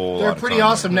spend a whole. They're lot of pretty time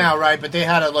awesome now, right? But they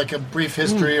had a brief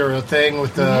history or a thing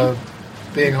with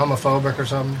being homophobic or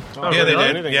something. Oh, Yeah, they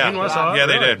really? did. In Yeah, West Hollywood? yeah,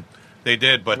 they Really? did. They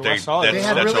did, but In they West Hollywood. They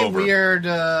had that's really over. weird,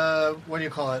 what do you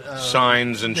call it?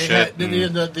 Signs and They shit. had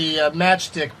the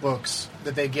matchstick books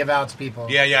that they give out to people.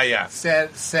 Yeah. Said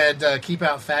keep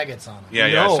out faggots on them. Yeah,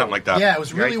 No. something like that. Yeah, it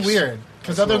was really Yikes. weird.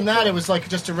 Because other than that, it was like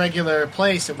just a regular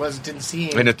place. It didn't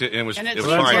seem. And it was And it it was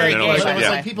seems fine. very And gay, it was, by It was yeah.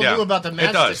 like people yeah. knew about the It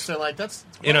magic. does. They're like, that's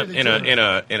in what are they doing?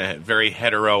 in a very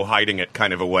hetero hiding it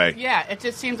kind of a way. Yeah, it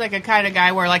just seems like a kind of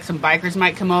guy where like some bikers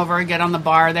might come over and get on the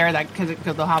bar there, that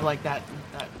because they'll have like that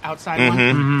outside one,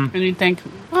 and you'd think,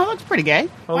 well, that's pretty gay.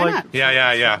 Well, Why like- not?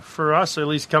 Yeah. For us, at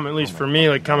least for me,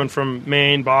 like coming from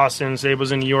Maine, Boston, say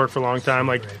was in New York for a long time,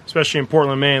 like especially in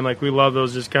Portland, Maine, like we love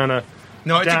those just kind of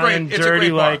No, it's down a great, and it's a dirty,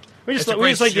 great bar. like we just It's a we great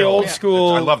just like the show. old Yeah. school,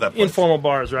 I love that place. informal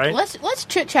bars, right? Let's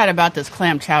chit chat about this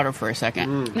clam chowder for a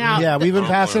second. Now, Yeah, we've been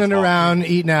passing it around,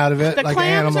 eating out of it the like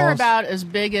clams animals. are about as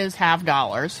big as $half.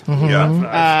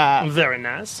 Yeah. Very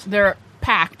nice. They're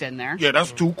packed in there. Yeah,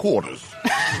 that's 2 quarters.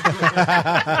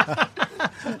 Oh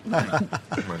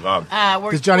my God.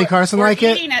 We're, Does Johnny Carson we're like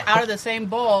it? eating it out of the same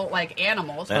bowl like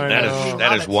animals. That We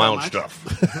love is it wild so much. stuff.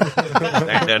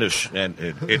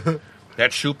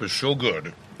 That soup is so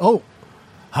good. Oh,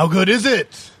 how good is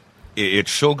it?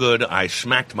 It's so good. I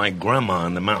smacked my grandma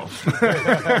in the mouth.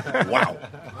 Wow.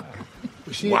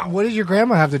 Wow. What did your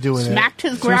grandma have to do with Smacked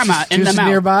it? his grandma in the She's mouth.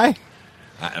 nearby?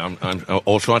 I'm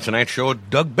also on tonight's show,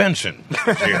 Doug Benson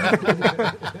is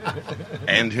here.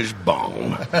 And his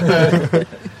bong.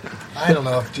 I don't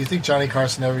know. Do you think Johnny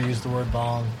Carson ever used the word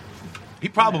bong? He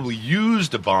probably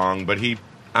used a bong, but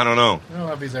I don't know. I don't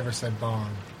know if he's ever said bong.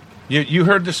 You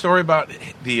heard the story about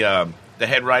the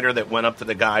head writer that went up to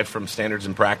the guy from Standards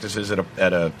and Practices at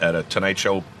a Tonight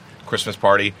Show Christmas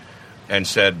party and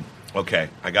said, "Okay,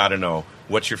 I got to know,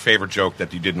 what's your favorite joke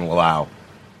that you didn't allow?"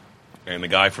 And the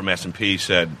guy from S&P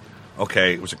said,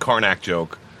 "Okay, it was a Karnak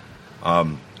joke,"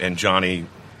 and Johnny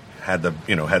had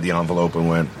the envelope and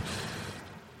went,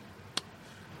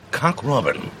 "Cock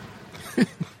Robin,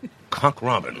 Cock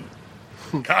Robin,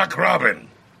 Cock Robin.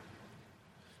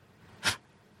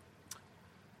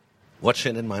 What's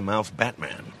in my mouth,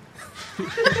 Batman?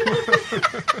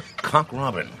 Cock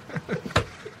Robin."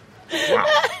 Wow.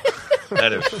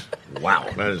 That is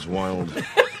wild.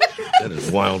 That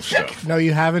is wild stuff. No,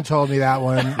 you haven't told me that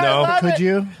one. No. Could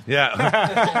you? Yeah.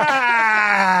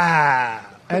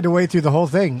 I had to wait through the whole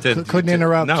thing. Couldn't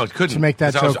interrupt. No, it couldn't. to make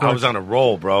that 'Cause joke. I was on a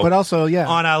roll, bro. But also, yeah.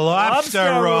 On a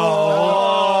lobster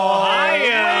roll.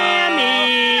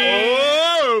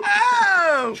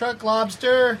 Truck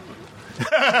lobster.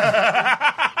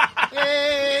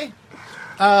 Yay.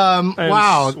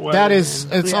 Wow, sweating. that is.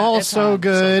 It's Yeah, all it's so on.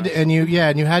 good, and you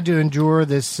had to endure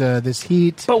this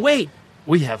heat. But wait,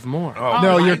 we have more. Oh,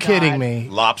 No, my you're God. kidding me.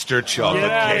 lobster chocolate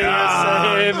cake.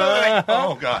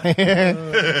 Oh, God.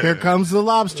 Here comes the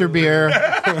lobster beer.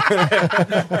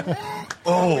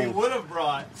 We would have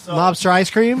brought some. Lobster ice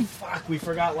cream. Fuck, we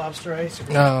forgot lobster ice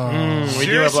cream. Oh, We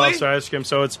do have Seriously? lobster ice cream,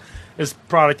 so it's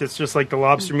product. It's just like the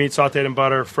lobster meat sautéed in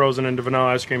butter, frozen into vanilla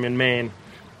ice cream in Maine,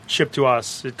 shipped to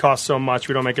us. It costs so much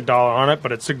we don't make $1 on it,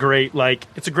 but it's a great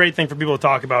thing for people to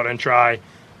talk about and try,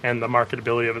 and the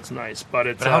marketability of it's nice. But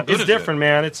it's But how good it's is different,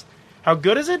 man. It's how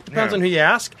good is it? Depends Yeah. on who you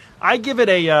ask. I give it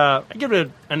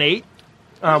an 8.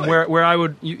 Where I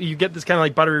would you get this kind of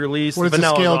like buttery release. what does the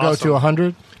vanilla scale is go awesome. to?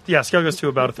 100? Yeah, scale goes to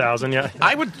about 1,000. Yeah.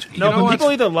 I would. You No, know but what?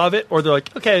 people either love it or they're like,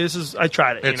 okay, I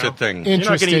tried it. It's you know? a thing. You're not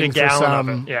going to eat a Interesting for gallon some.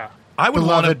 of it. Yeah. I would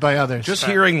want Beloved by others. Just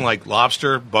hearing like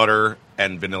lobster, butter,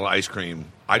 and vanilla ice cream,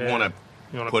 I'd Yeah. want You to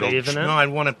wanna put bathe in it? No, I'd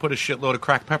want to put a shitload of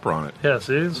cracked pepper on it. Yeah,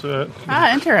 see? It's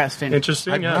Interesting.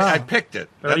 interesting. Yeah. I picked it.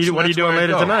 What are you That's doing where I'd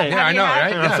later go. tonight? Yeah, I Have know, you had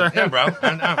right? it? Yeah, yeah, bro. I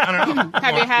don't know.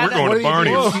 Have you had We're it? going What to do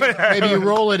you Barney's. do? Maybe you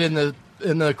roll it in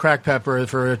the cracked pepper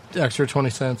for an extra 20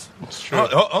 cents. There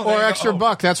Or you extra go.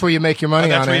 buck. That's where you make your money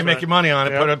That's on where it. you make your money on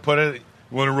it. Yeah. Put it.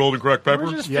 You want to roll the cracked pepper?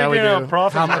 We're just Yeah, we figuring do. out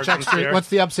profit How much margins extra? here. What's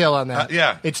the upsell on that?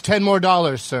 Yeah. It's $10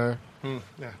 more, sir.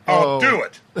 Oh, do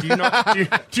it. Do you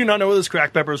not know where this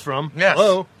cracked pepper is from? Yes.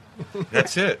 Hello?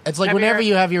 That's it. It's like Have you whenever ever-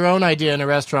 you have your own idea in a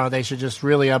restaurant, they should just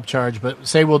really upcharge. But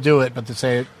say we'll do it, but to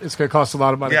say it's going to cost a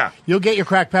lot of money. Yeah. You'll get your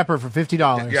cracked pepper for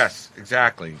 $50. Yes,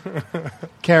 exactly.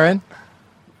 Karen,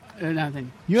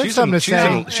 Nothing. you had something to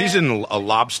say. She's in a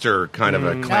lobster kind of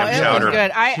a No, clam it chowder. was good.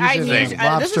 I She's in need a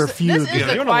lobster feud. This is Yeah,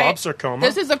 the you're in a quiet- lobster coma.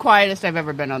 This is the quietest I've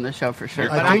ever been on the show for sure. I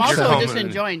But I'm think also so. just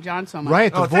enjoying John so much.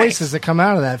 Right, the Oh, voices thanks. that come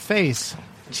out of that face.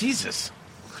 Jesus.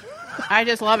 I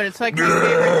just love it. It's like my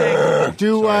favorite thing.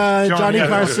 Do Johnny yeah,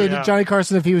 Carson? yeah. Johnny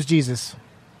Carson, if he was Jesus.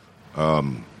 Oh,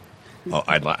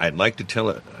 I'd like to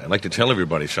tell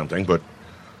everybody something, but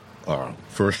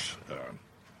first,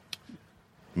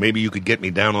 maybe you could get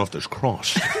me down off this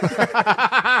cross.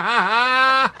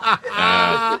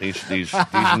 These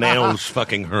nails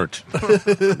fucking hurt.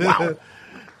 Wow.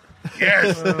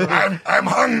 Yes, I'm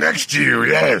hung next to you.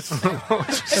 Yes.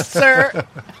 Sir,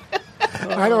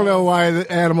 I don't know why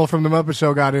the animal from the Muppet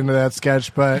Show got into that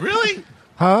sketch, but Really?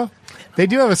 huh? They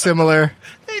do have a similar.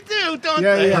 They do, don't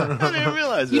Yeah, they? yeah. I didn't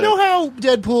realize that. You know how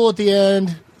Deadpool at the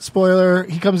end, spoiler,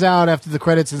 he comes out after the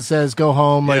credits and says, go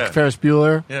home, like Yeah. Ferris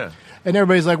Bueller? Yeah. And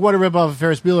everybody's like, what a ripoff of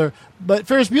Ferris Bueller. But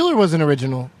Ferris Bueller wasn't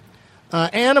original.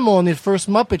 Animal in the first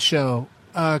Muppet Show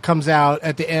comes out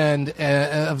at the end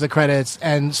of the credits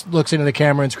and looks into the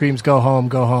camera and screams, go home,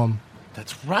 go home.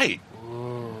 That's right.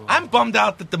 I'm bummed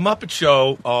out that the Muppet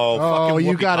Show. Oh, fucking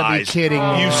you whoopie gotta be pies. kidding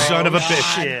me. You son of a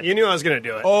bitch. Shit. You knew I was going to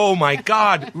do it. Oh my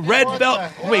God! Red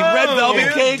velvet. Wait, red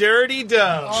velvet cake. Dirty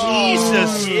dove.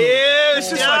 Jesus. Yeah,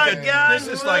 This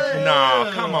is like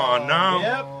no. Come on,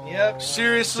 no. Yep.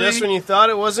 Seriously. Just when you thought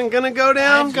it wasn't going to go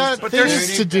down. I've got But things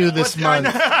there's- to do this month.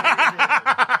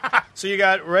 So you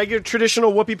got regular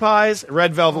traditional whoopie pies,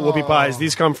 red velvet whoopie pies.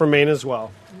 These come from Maine as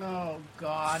well. Oh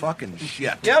God. Fucking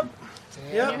shit. Yep.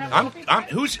 I'm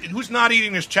who's not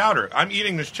eating this chowder? I'm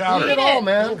eating this chowder. Eat it all,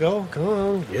 man. Go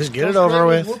on. Just get it over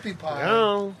with. Whoopie pie.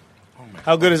 Go.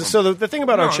 How good is it? So the thing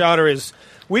about our chowder is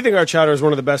we think our chowder is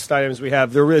one of the best items we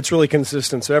have. It's really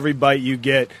consistent, so every bite you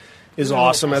get is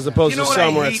awesome, as opposed You know to what I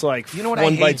some where hate? it's like You know what I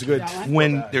one hate? bite's good.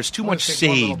 When there's too much take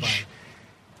one little sage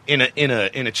in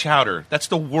a chowder. That's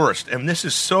the worst. And this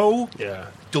is so Yeah.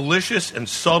 delicious and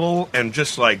subtle and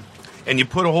just like, and you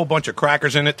put a whole bunch of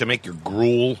crackers in it to make your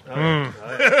gruel. Oh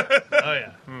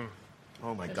yeah.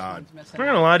 Oh my God. I'm not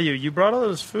gonna lie to you. You brought all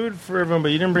this food for everyone,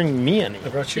 but you didn't bring me any. I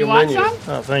brought You a want menu. some?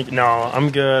 Oh, thank you. No, I'm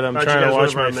good. I'm Thought you trying to guys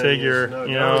watch were my menus. figure. No,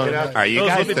 You no, know, get out. Are you those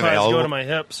guys whoopie pies go available? to my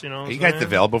hips. You know, Are you guys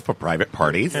available for private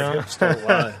parties? Yeah. Don't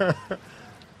lie. Do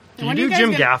you When do guys Jim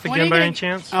gonna- Gaff when again you by gonna- any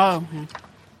chance? Oh,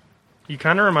 You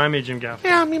kind of remind me of Jim Gaff.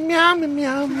 Meow, meow, meow,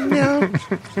 meow, meow.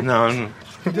 No.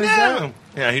 No.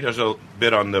 Yeah, he does a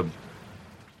bit on the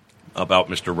about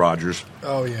Mr. Rogers.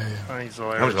 Oh, yeah, yeah. Oh, he's That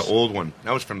was hilarious. an old one.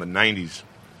 That was from the 90s.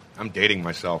 I'm dating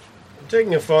myself. I'm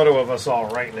taking a photo of us all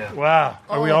right now. Wow.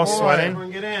 Are we all boy. sweating?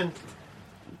 Everyone get in.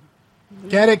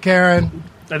 Get it, Karen.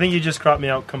 I think you just cropped me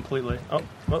out completely. Oh,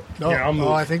 No, here, I'll move.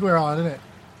 I think we're on it.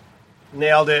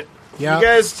 Nailed it. Yeah. You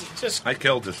guys just I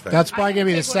killed this thing. That's probably going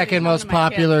to be the take one of second these home most to my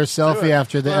kid. popular selfie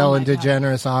after the Oh, Ellen my God.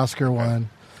 DeGeneres Oscar one.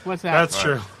 what's that? That's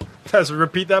true.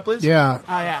 Repeat that, please. Yeah,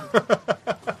 Oh yeah.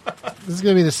 this is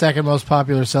going to be the second most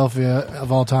popular selfie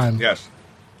of all time. Yes.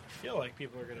 I feel like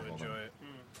people are going to enjoy it.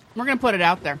 We're gonna put it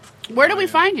out there. Where do we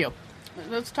find you?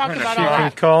 Let's talk about all You can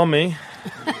that. call me.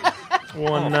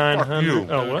 1-900. you.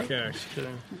 Oh, what? Okay. Just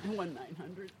kidding. 1-900.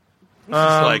 This is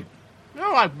like,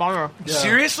 You're like butter.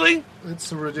 seriously?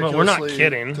 It's a Well, we're not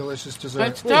kidding. delicious It's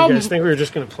dessert. still You guys think we were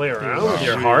just going to play around with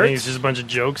your You heart? think It's just a bunch of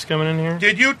jokes coming in here.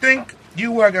 Did you think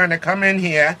you were going to come in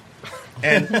here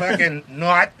and fucking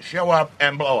not show up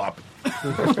and blow up?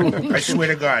 I swear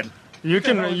to God. You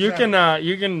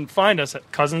can find us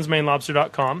at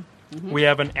cousinsmainelobster.com. We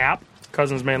have an app,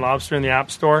 Cousins Main Lobster, in the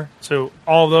App Store. So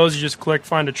all of those, you just click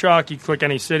find a truck. You click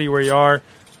any city where you are.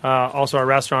 Also, our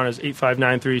restaurant is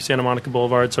 8593 Santa Monica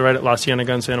Boulevard. So right at La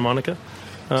Cienega in Santa Monica.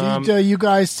 Did you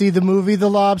guys see the movie The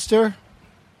Lobster?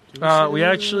 I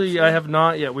have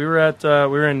not yet. We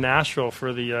were in Nashville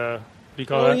for the. What do you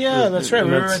call Oh, that? yeah, that's right.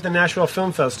 We were That's- at the Nashville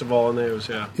Film Festival, and it was,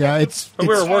 Yeah, it's But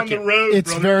we were working.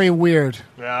 it's very weird.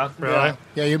 Yeah. Really?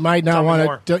 Yeah, you might Tell not me want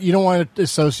more. to. You don't want to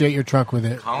associate your truck with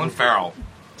it. Colin Farrell.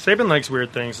 Saban likes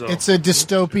weird things, though. It's a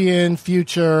dystopian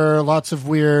future. Lots of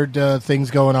weird things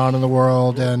going on in the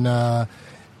world, and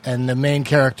the main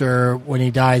character, when he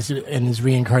dies and is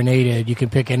reincarnated, you can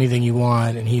pick anything you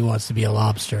want, and he wants to be a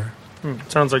lobster.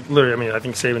 Sounds like literally. I mean, I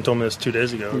think Saban told me this 2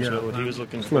 days ago. So what he was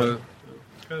looking for.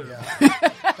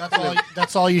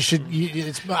 That's all you should.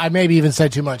 I maybe even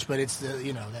said too much, but it's that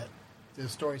the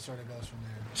story sort of goes from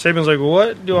there. Saban's like,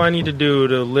 what do I need to do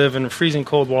to live in freezing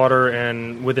cold water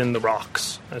and within the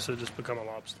rocks? I said, just become a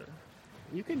lobster.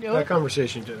 You can do That it.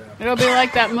 conversation did happen. It'll be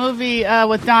like that movie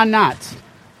with Don Knotts,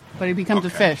 but he becomes a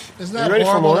fish. Isn't You that ready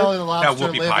for horrible? more? Though, the That lobster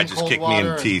whoopie live pie in just cold kicked me in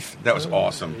water? the teeth. That was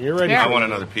awesome. You're ready. Yeah. I want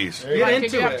another piece. Get Mike, into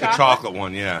did you have it. The chocolate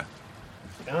one, yeah.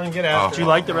 Down and get after Did you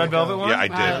like the red velvet one? Yeah, I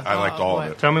did. I liked all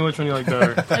of it. Tell me which one you like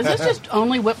better. Is this just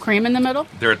only whipped cream in the middle?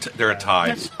 They're a tie.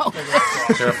 That's so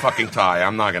They're a fucking tie.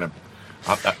 I'm not gonna.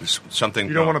 Something.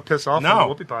 You don't want to piss off No, on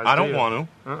the whoopie pies, I do don't you? want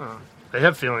to. They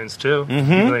have feelings, too. Even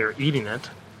though you're eating it.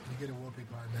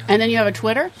 And then you have a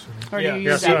Twitter? Or do you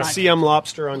Yeah, use so that much? CM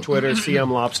Lobster on Twitter,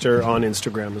 CM Lobster on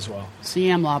Instagram as well.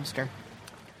 CM Lobster.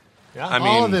 I mean,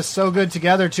 All of this so good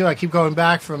together too. I keep going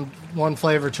back from one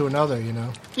flavor to another.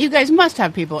 You guys must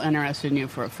have people interested in you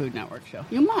for a Food Network show.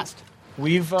 You must.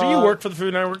 We've Do you work for the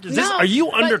Food Network? Are you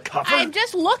but undercover? I'm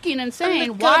just looking and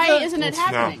saying, why isn't it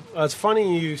happening? It's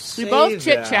funny you say We both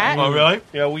chit-chat. that. oh really?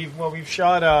 Yeah, we've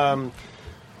shot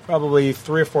probably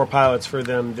 3 or 4 pilots for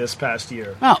them this past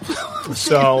year. Oh,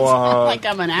 So, like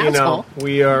I'm an you know, asshole.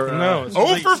 we are. No, it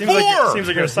Oh, for seems like, four! seems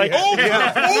like you're a psycho. Oh, for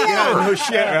four! no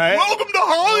shit, right? Welcome to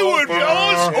Hollywood,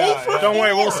 fellas. Oh, for Don't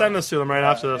worry, four. we'll send this to them right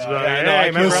after this. But, Yeah, no, hey, I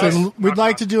remember us? Listen, we'd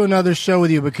like to do another show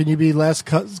with you, but can you be less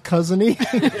cousiny?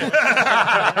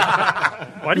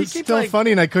 Why do you It's keep still like?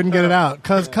 funny, and I couldn't get it out.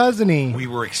 Cousiny. We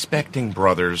were expecting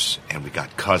brothers, and we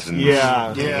got cousins.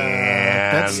 Yeah.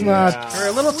 That's And not. We're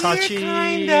a little touchy.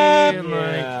 kinda- and, like,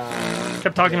 Yeah.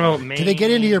 kept talking about Maine. Do they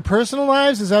get into your personal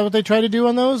lives? Is that what they try to do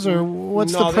on those, or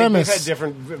what's No, the premise? They've had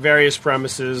different, various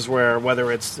premises where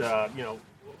whether it's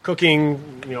cooking,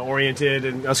 oriented,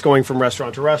 and us going from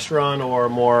restaurant to restaurant, or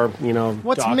more,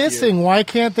 What's docu- missing? Why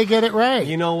can't they get it right?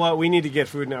 You know what? We need to get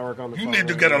Food Network on the You phone. need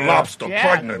to get a Yeah. lobster Yeah.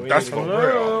 pregnant. We That's need for to-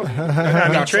 real. I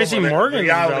mean, Got Tracy some of that Morgan's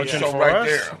reality vouching show for right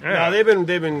us. there. No,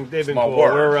 they've been My cool.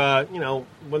 word. We're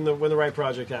when the right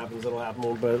project happens, it'll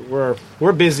happen. But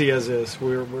we're busy as is.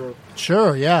 We're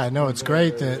Sure, yeah, no, it's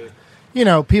great that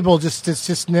people it's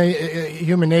just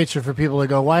human nature for people to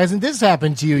go, why hasn't this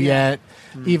happened to you yet?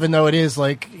 Even though it is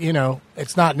like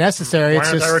it's not necessary. Why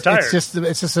aren't I retired? It's just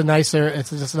it's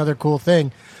just another cool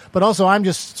thing. But also, I'm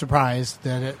just surprised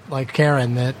that like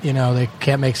Karen that they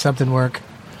can't make something work.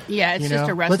 Yeah, it's You just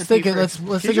know? a recipe. Let's think. for- Let's Can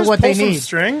you think of just what pull they some need.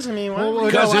 strings? I mean, Well, what?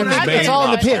 no, I Cousins, think baby. it's all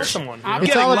in the I'll pitch. someone. I'm It's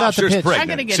getting all about the Lobsters pitch. I'm gonna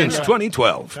pregnant get since into it.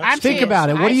 2012. I'm Think serious. about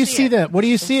it. What I do you see it. that? What do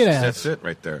you see it as? That's it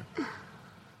right there.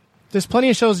 There's plenty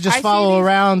of shows that just I see follow these-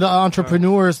 around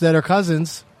entrepreneurs that are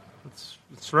cousins.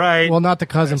 That's right. Well, not the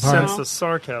cousin part. Sense the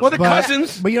sarcasm. Well, the But,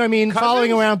 cousins. but you know what I mean?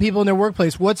 Following around people in their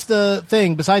workplace. What's the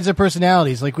thing besides their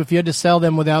personalities? Like if you had to sell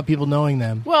them without people knowing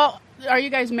them. Well, are you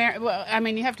guys married? Well, I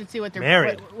mean, you have to see what they're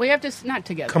Married. We have to not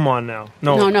together. Come on now.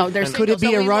 No. No, they're And- Could it be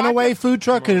So a we runaway watch food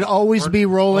truck? Could it always be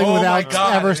rolling Oh, my without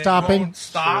God, ever and it stopping? won't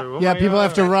stop. True. Yeah, people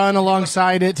have to run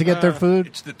alongside it to get their food.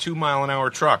 It's the 2-mile-an-hour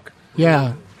truck.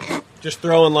 Yeah, just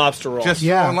throwing lobster rolls. Just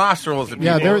Yeah. throwing lobster rolls at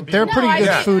yeah, people. they're pretty I good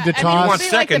mean, food to I mean, toss. it would Want be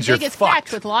seconds, like the you're biggest fucked.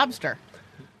 catch with lobster.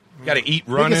 Got to eat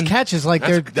running. Biggest catch is like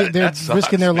they're That sucks,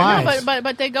 risking their man. lives.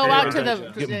 But they go out to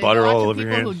the Getting they butter go out all to over your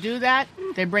people who hands. do that.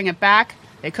 They bring it back.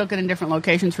 They cook it in different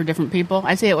locations for different people.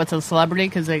 I see it with a celebrity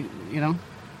because they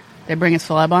bring a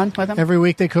celeb on with them. Every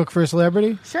week they cook for a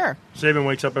celebrity. Sure, Saban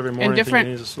wakes up every morning in different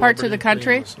thinking he's a parts of the celebrity,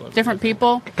 country, being a celebrity. different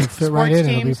people, Fit sports right in.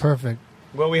 It'll be teams. perfect.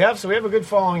 Well, we have a good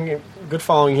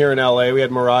following here in LA. We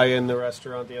had Mariah in the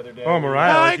restaurant the other day. Oh,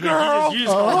 Mariah. Hi, like, you girl. just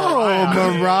call her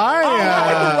Oh,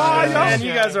 Mariah! Man,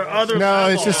 you guys are other. No,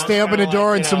 it's just stay open the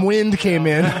door and some wind came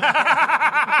in.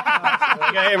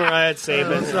 Like, hey, Mariah, it's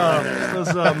Saban. What's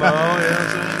up, Mo?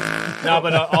 Yeah, No,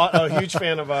 but a huge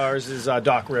fan of ours is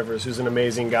Doc Rivers, who's an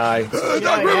amazing guy. Doc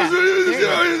Rivers,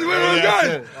 one of those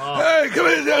guys. Hey, come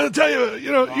in. I'll tell you.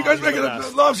 You guys making a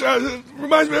lobster. It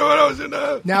reminds me of when I was in.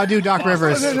 Now do Doc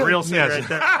Rivers. it's a real thing right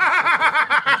there.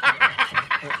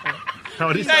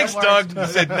 How do you Thanks, say? Doug. He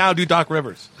said, now do Doc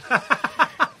Rivers.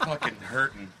 Fucking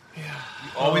hurting. You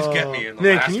always get me in the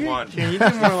Nick, last can you one. do more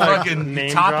like Fucking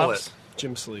name topless. drops?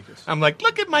 Jim Sleekus. I'm like,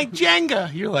 look at my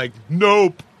Jenga. You're like,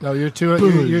 nope. No, you're too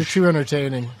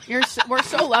entertaining. We're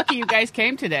so lucky you guys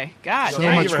came today. God, So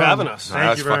damn. much Thank you for fun. having us. Thank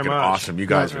That's you very fucking much. awesome. You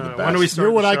guys are the best. When do we start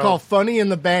You're what the I show? call funny in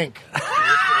the bank.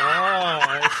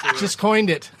 I see. Just coined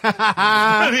it.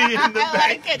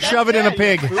 I like it. Shove it in a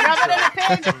pig. Shove it in a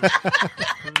pig.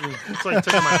 It's like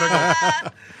taking my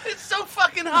pickle. It's so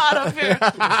fucking hot up here.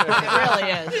 It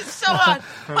really is. It's so hot.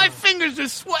 My fingers are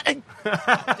sweating.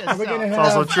 It's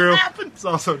also true. happened? It's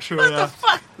also true. What the Yeah.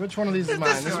 fuck? Which one of these is mine?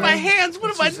 This is my hands.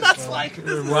 What are my nuts like? This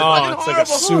is Wow, fucking it's like a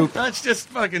horrible. soup. That's just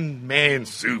fucking man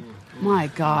soup. My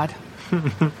God.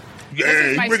 Yeah, This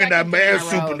is you my bringing that second man day in a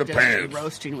soup row in the just pants.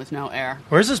 roasting with no air.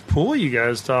 Where's this pool you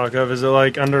guys talk of? Is it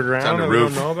like underground? It's on the that we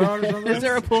roof. don't know about or something? Is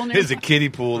there a pool near? There's a kiddie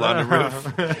pool on the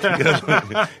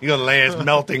roof. You got lands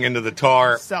melting into the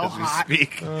tar So as we hot.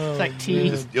 speak. It's like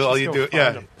tea. All you do, go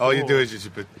find a all you pool. do is just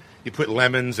you put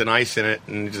lemons and ice in it,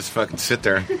 and you just fucking sit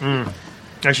there.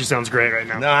 Actually, sounds great right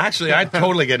now. No, actually, I'd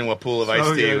totally get into a pool of iced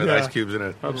So tea good, with yeah. ice cubes in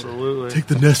it. Absolutely. Take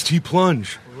the Nestea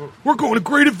plunge. We're going a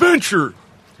great adventure.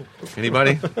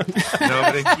 Anybody?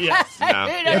 Nobody? Yes. No.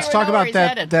 Let's talk about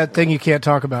that thing you can't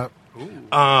talk about.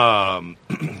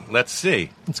 Let's see.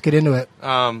 Let's get into it.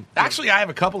 Actually, I have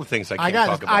a couple of things I can't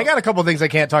talk about. I got a couple things I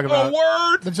can't talk about. a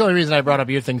word. That's the only reason I brought up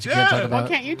your things you can't talk What about.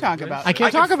 can't you talk about? I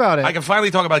can't talk about it. I can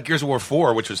finally talk about Gears of War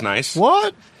 4, which was nice.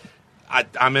 What?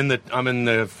 I'm in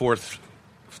the fourth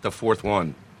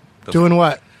one. Doing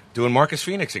what? Doing Marcus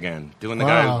Phoenix again. Doing the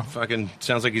Wow. guy who fucking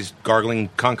sounds like he's gargling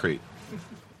concrete.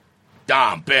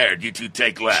 Dom, Baird, you two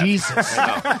take left. Jesus.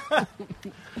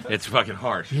 It's fucking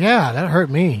harsh. Yeah, that hurt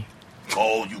me.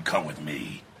 Cole, you come with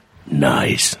me.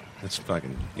 Nice. That's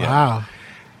fucking yeah. Wow.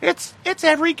 It's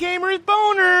every gamer's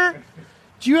boner.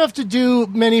 Do you have to do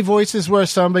many voices where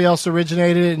somebody else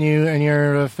originated it and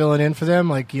you're filling in for them?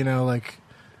 Like, you know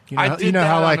I did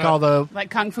how that like on all the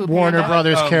Like Kung Fu Warner Panda.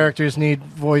 Brothers characters need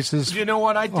voices. You know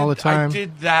what I did? all the time. I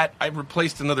did that. I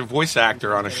replaced another voice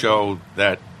actor on a show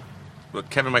that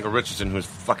Kevin Michael Richardson, who's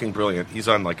fucking brilliant. He's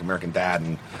on like American Dad,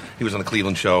 and he was on the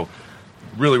Cleveland Show.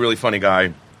 Really, really funny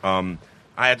guy. I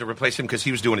had to replace him because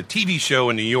he was doing a TV show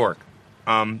in New York.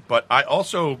 But I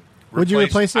also Would you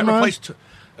replace him on?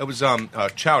 It was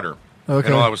Chowder. Okay.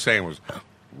 And all I was saying was,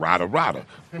 rada, rada,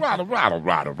 rada, rada,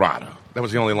 rada, rada. That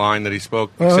was the only line that he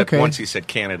spoke, except once he said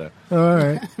Canada. All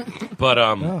right. But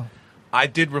I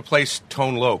did replace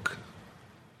Tone Loc.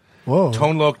 Whoa.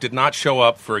 Tone Loc did not show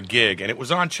up for a gig, and it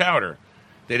was on Chowder.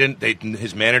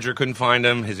 His manager couldn't find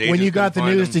him. His agent When you got the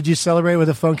news, did you celebrate with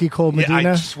a funky cold Medina?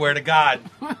 Yeah, I swear to God,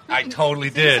 I totally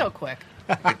did. So quick.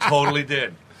 I totally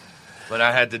did. But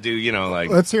I had to do, like...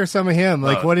 Let's hear some of him.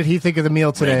 Like, what did he think of the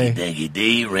meal today?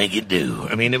 Rinky-dinky-dee, rinky-doo.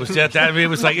 I mean, it was just...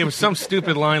 it was some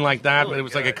stupid line like that, but it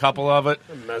was like a couple of it.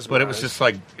 But it was just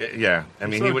like, yeah. I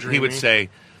mean, he would say...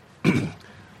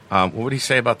 what would he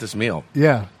say about this meal?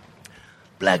 Yeah.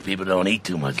 Black people don't eat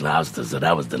too much lobster, so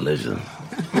that was delicious.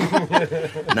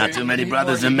 Not too many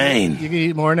brothers in Maine. You can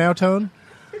eat more now, Tone?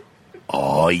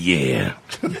 Oh, yeah.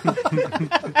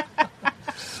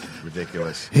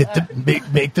 Ridiculous.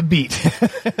 Make the beat.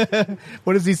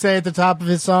 What does he say at the top of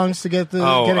his songs to get it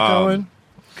going?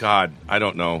 God, I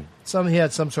don't know. He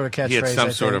had some sort of catchphrase. He had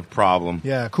some sort of problem.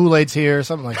 Yeah, Kool-Aid's here,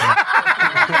 something like that.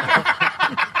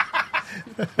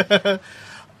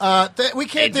 We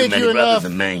can't thank you enough,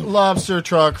 Lobster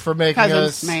Truck, for making Cousins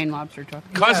us... Maine Lobster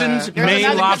Truck. Cousins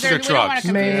Maine Lobster Truck.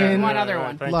 Maine one other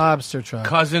one. Lobster Truck.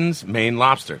 Cousins Maine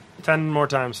Lobster. 10 more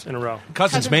times in a row.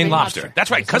 Cousins Maine Lobster. That's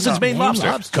right. Cousins Maine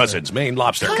Lobster. Cousins Maine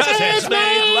Lobster. Cousins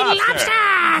Maine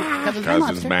Lobster.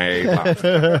 Cousins Maine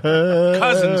Lobster.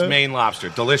 Cousins Maine Lobster.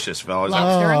 Delicious, fellas.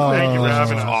 Lobster and Thank you for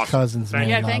having us. Awesome. Cousins Maine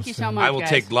Yeah, Lobster. thank you so much, I will guys.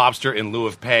 take lobster in lieu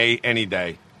of pay any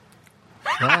day.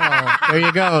 Oh, there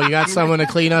you go. You got someone to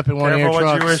clean up in one Careful of your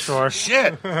what trucks. you wish for.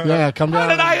 Shit. Yeah, come How down.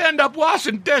 did I end up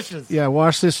washing dishes? Yeah,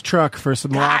 wash this truck for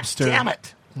some God lobster. damn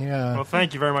it. Yeah. Well,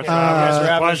 thank you very much for having us. It was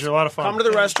a pleasure. A lot of fun. Come to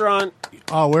the restaurant.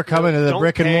 Oh, we're coming to the Don't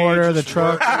brick and pay, mortar, the just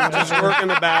truck. Just work in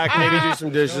the back. Maybe do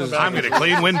some dishes. I'm going to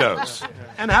clean windows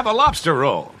and have a lobster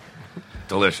roll.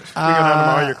 Delicious. Speaking of that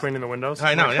tomorrow, you're cleaning the windows.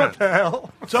 I know, yeah. What the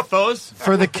hell? What's up, fellas?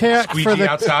 For the Squeegee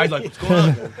outside, like, what's going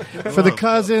on? for the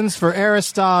Cousins, for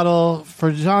Aristotle,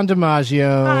 for John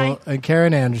DiMaggio, and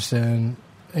Karen Anderson.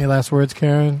 Any last words,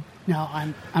 Karen? No,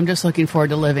 I'm just looking forward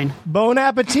to living. Bon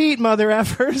appetit, mother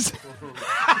effers.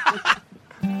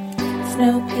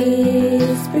 Snow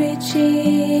peas, brie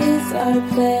cheese, our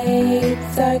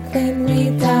plates are clean. We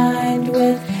dined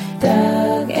with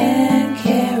Doug and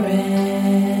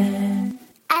Karen.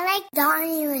 I like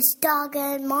dining with Doug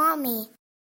and Mommy.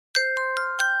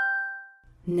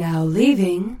 Now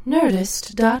leaving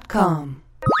Nerdist.com.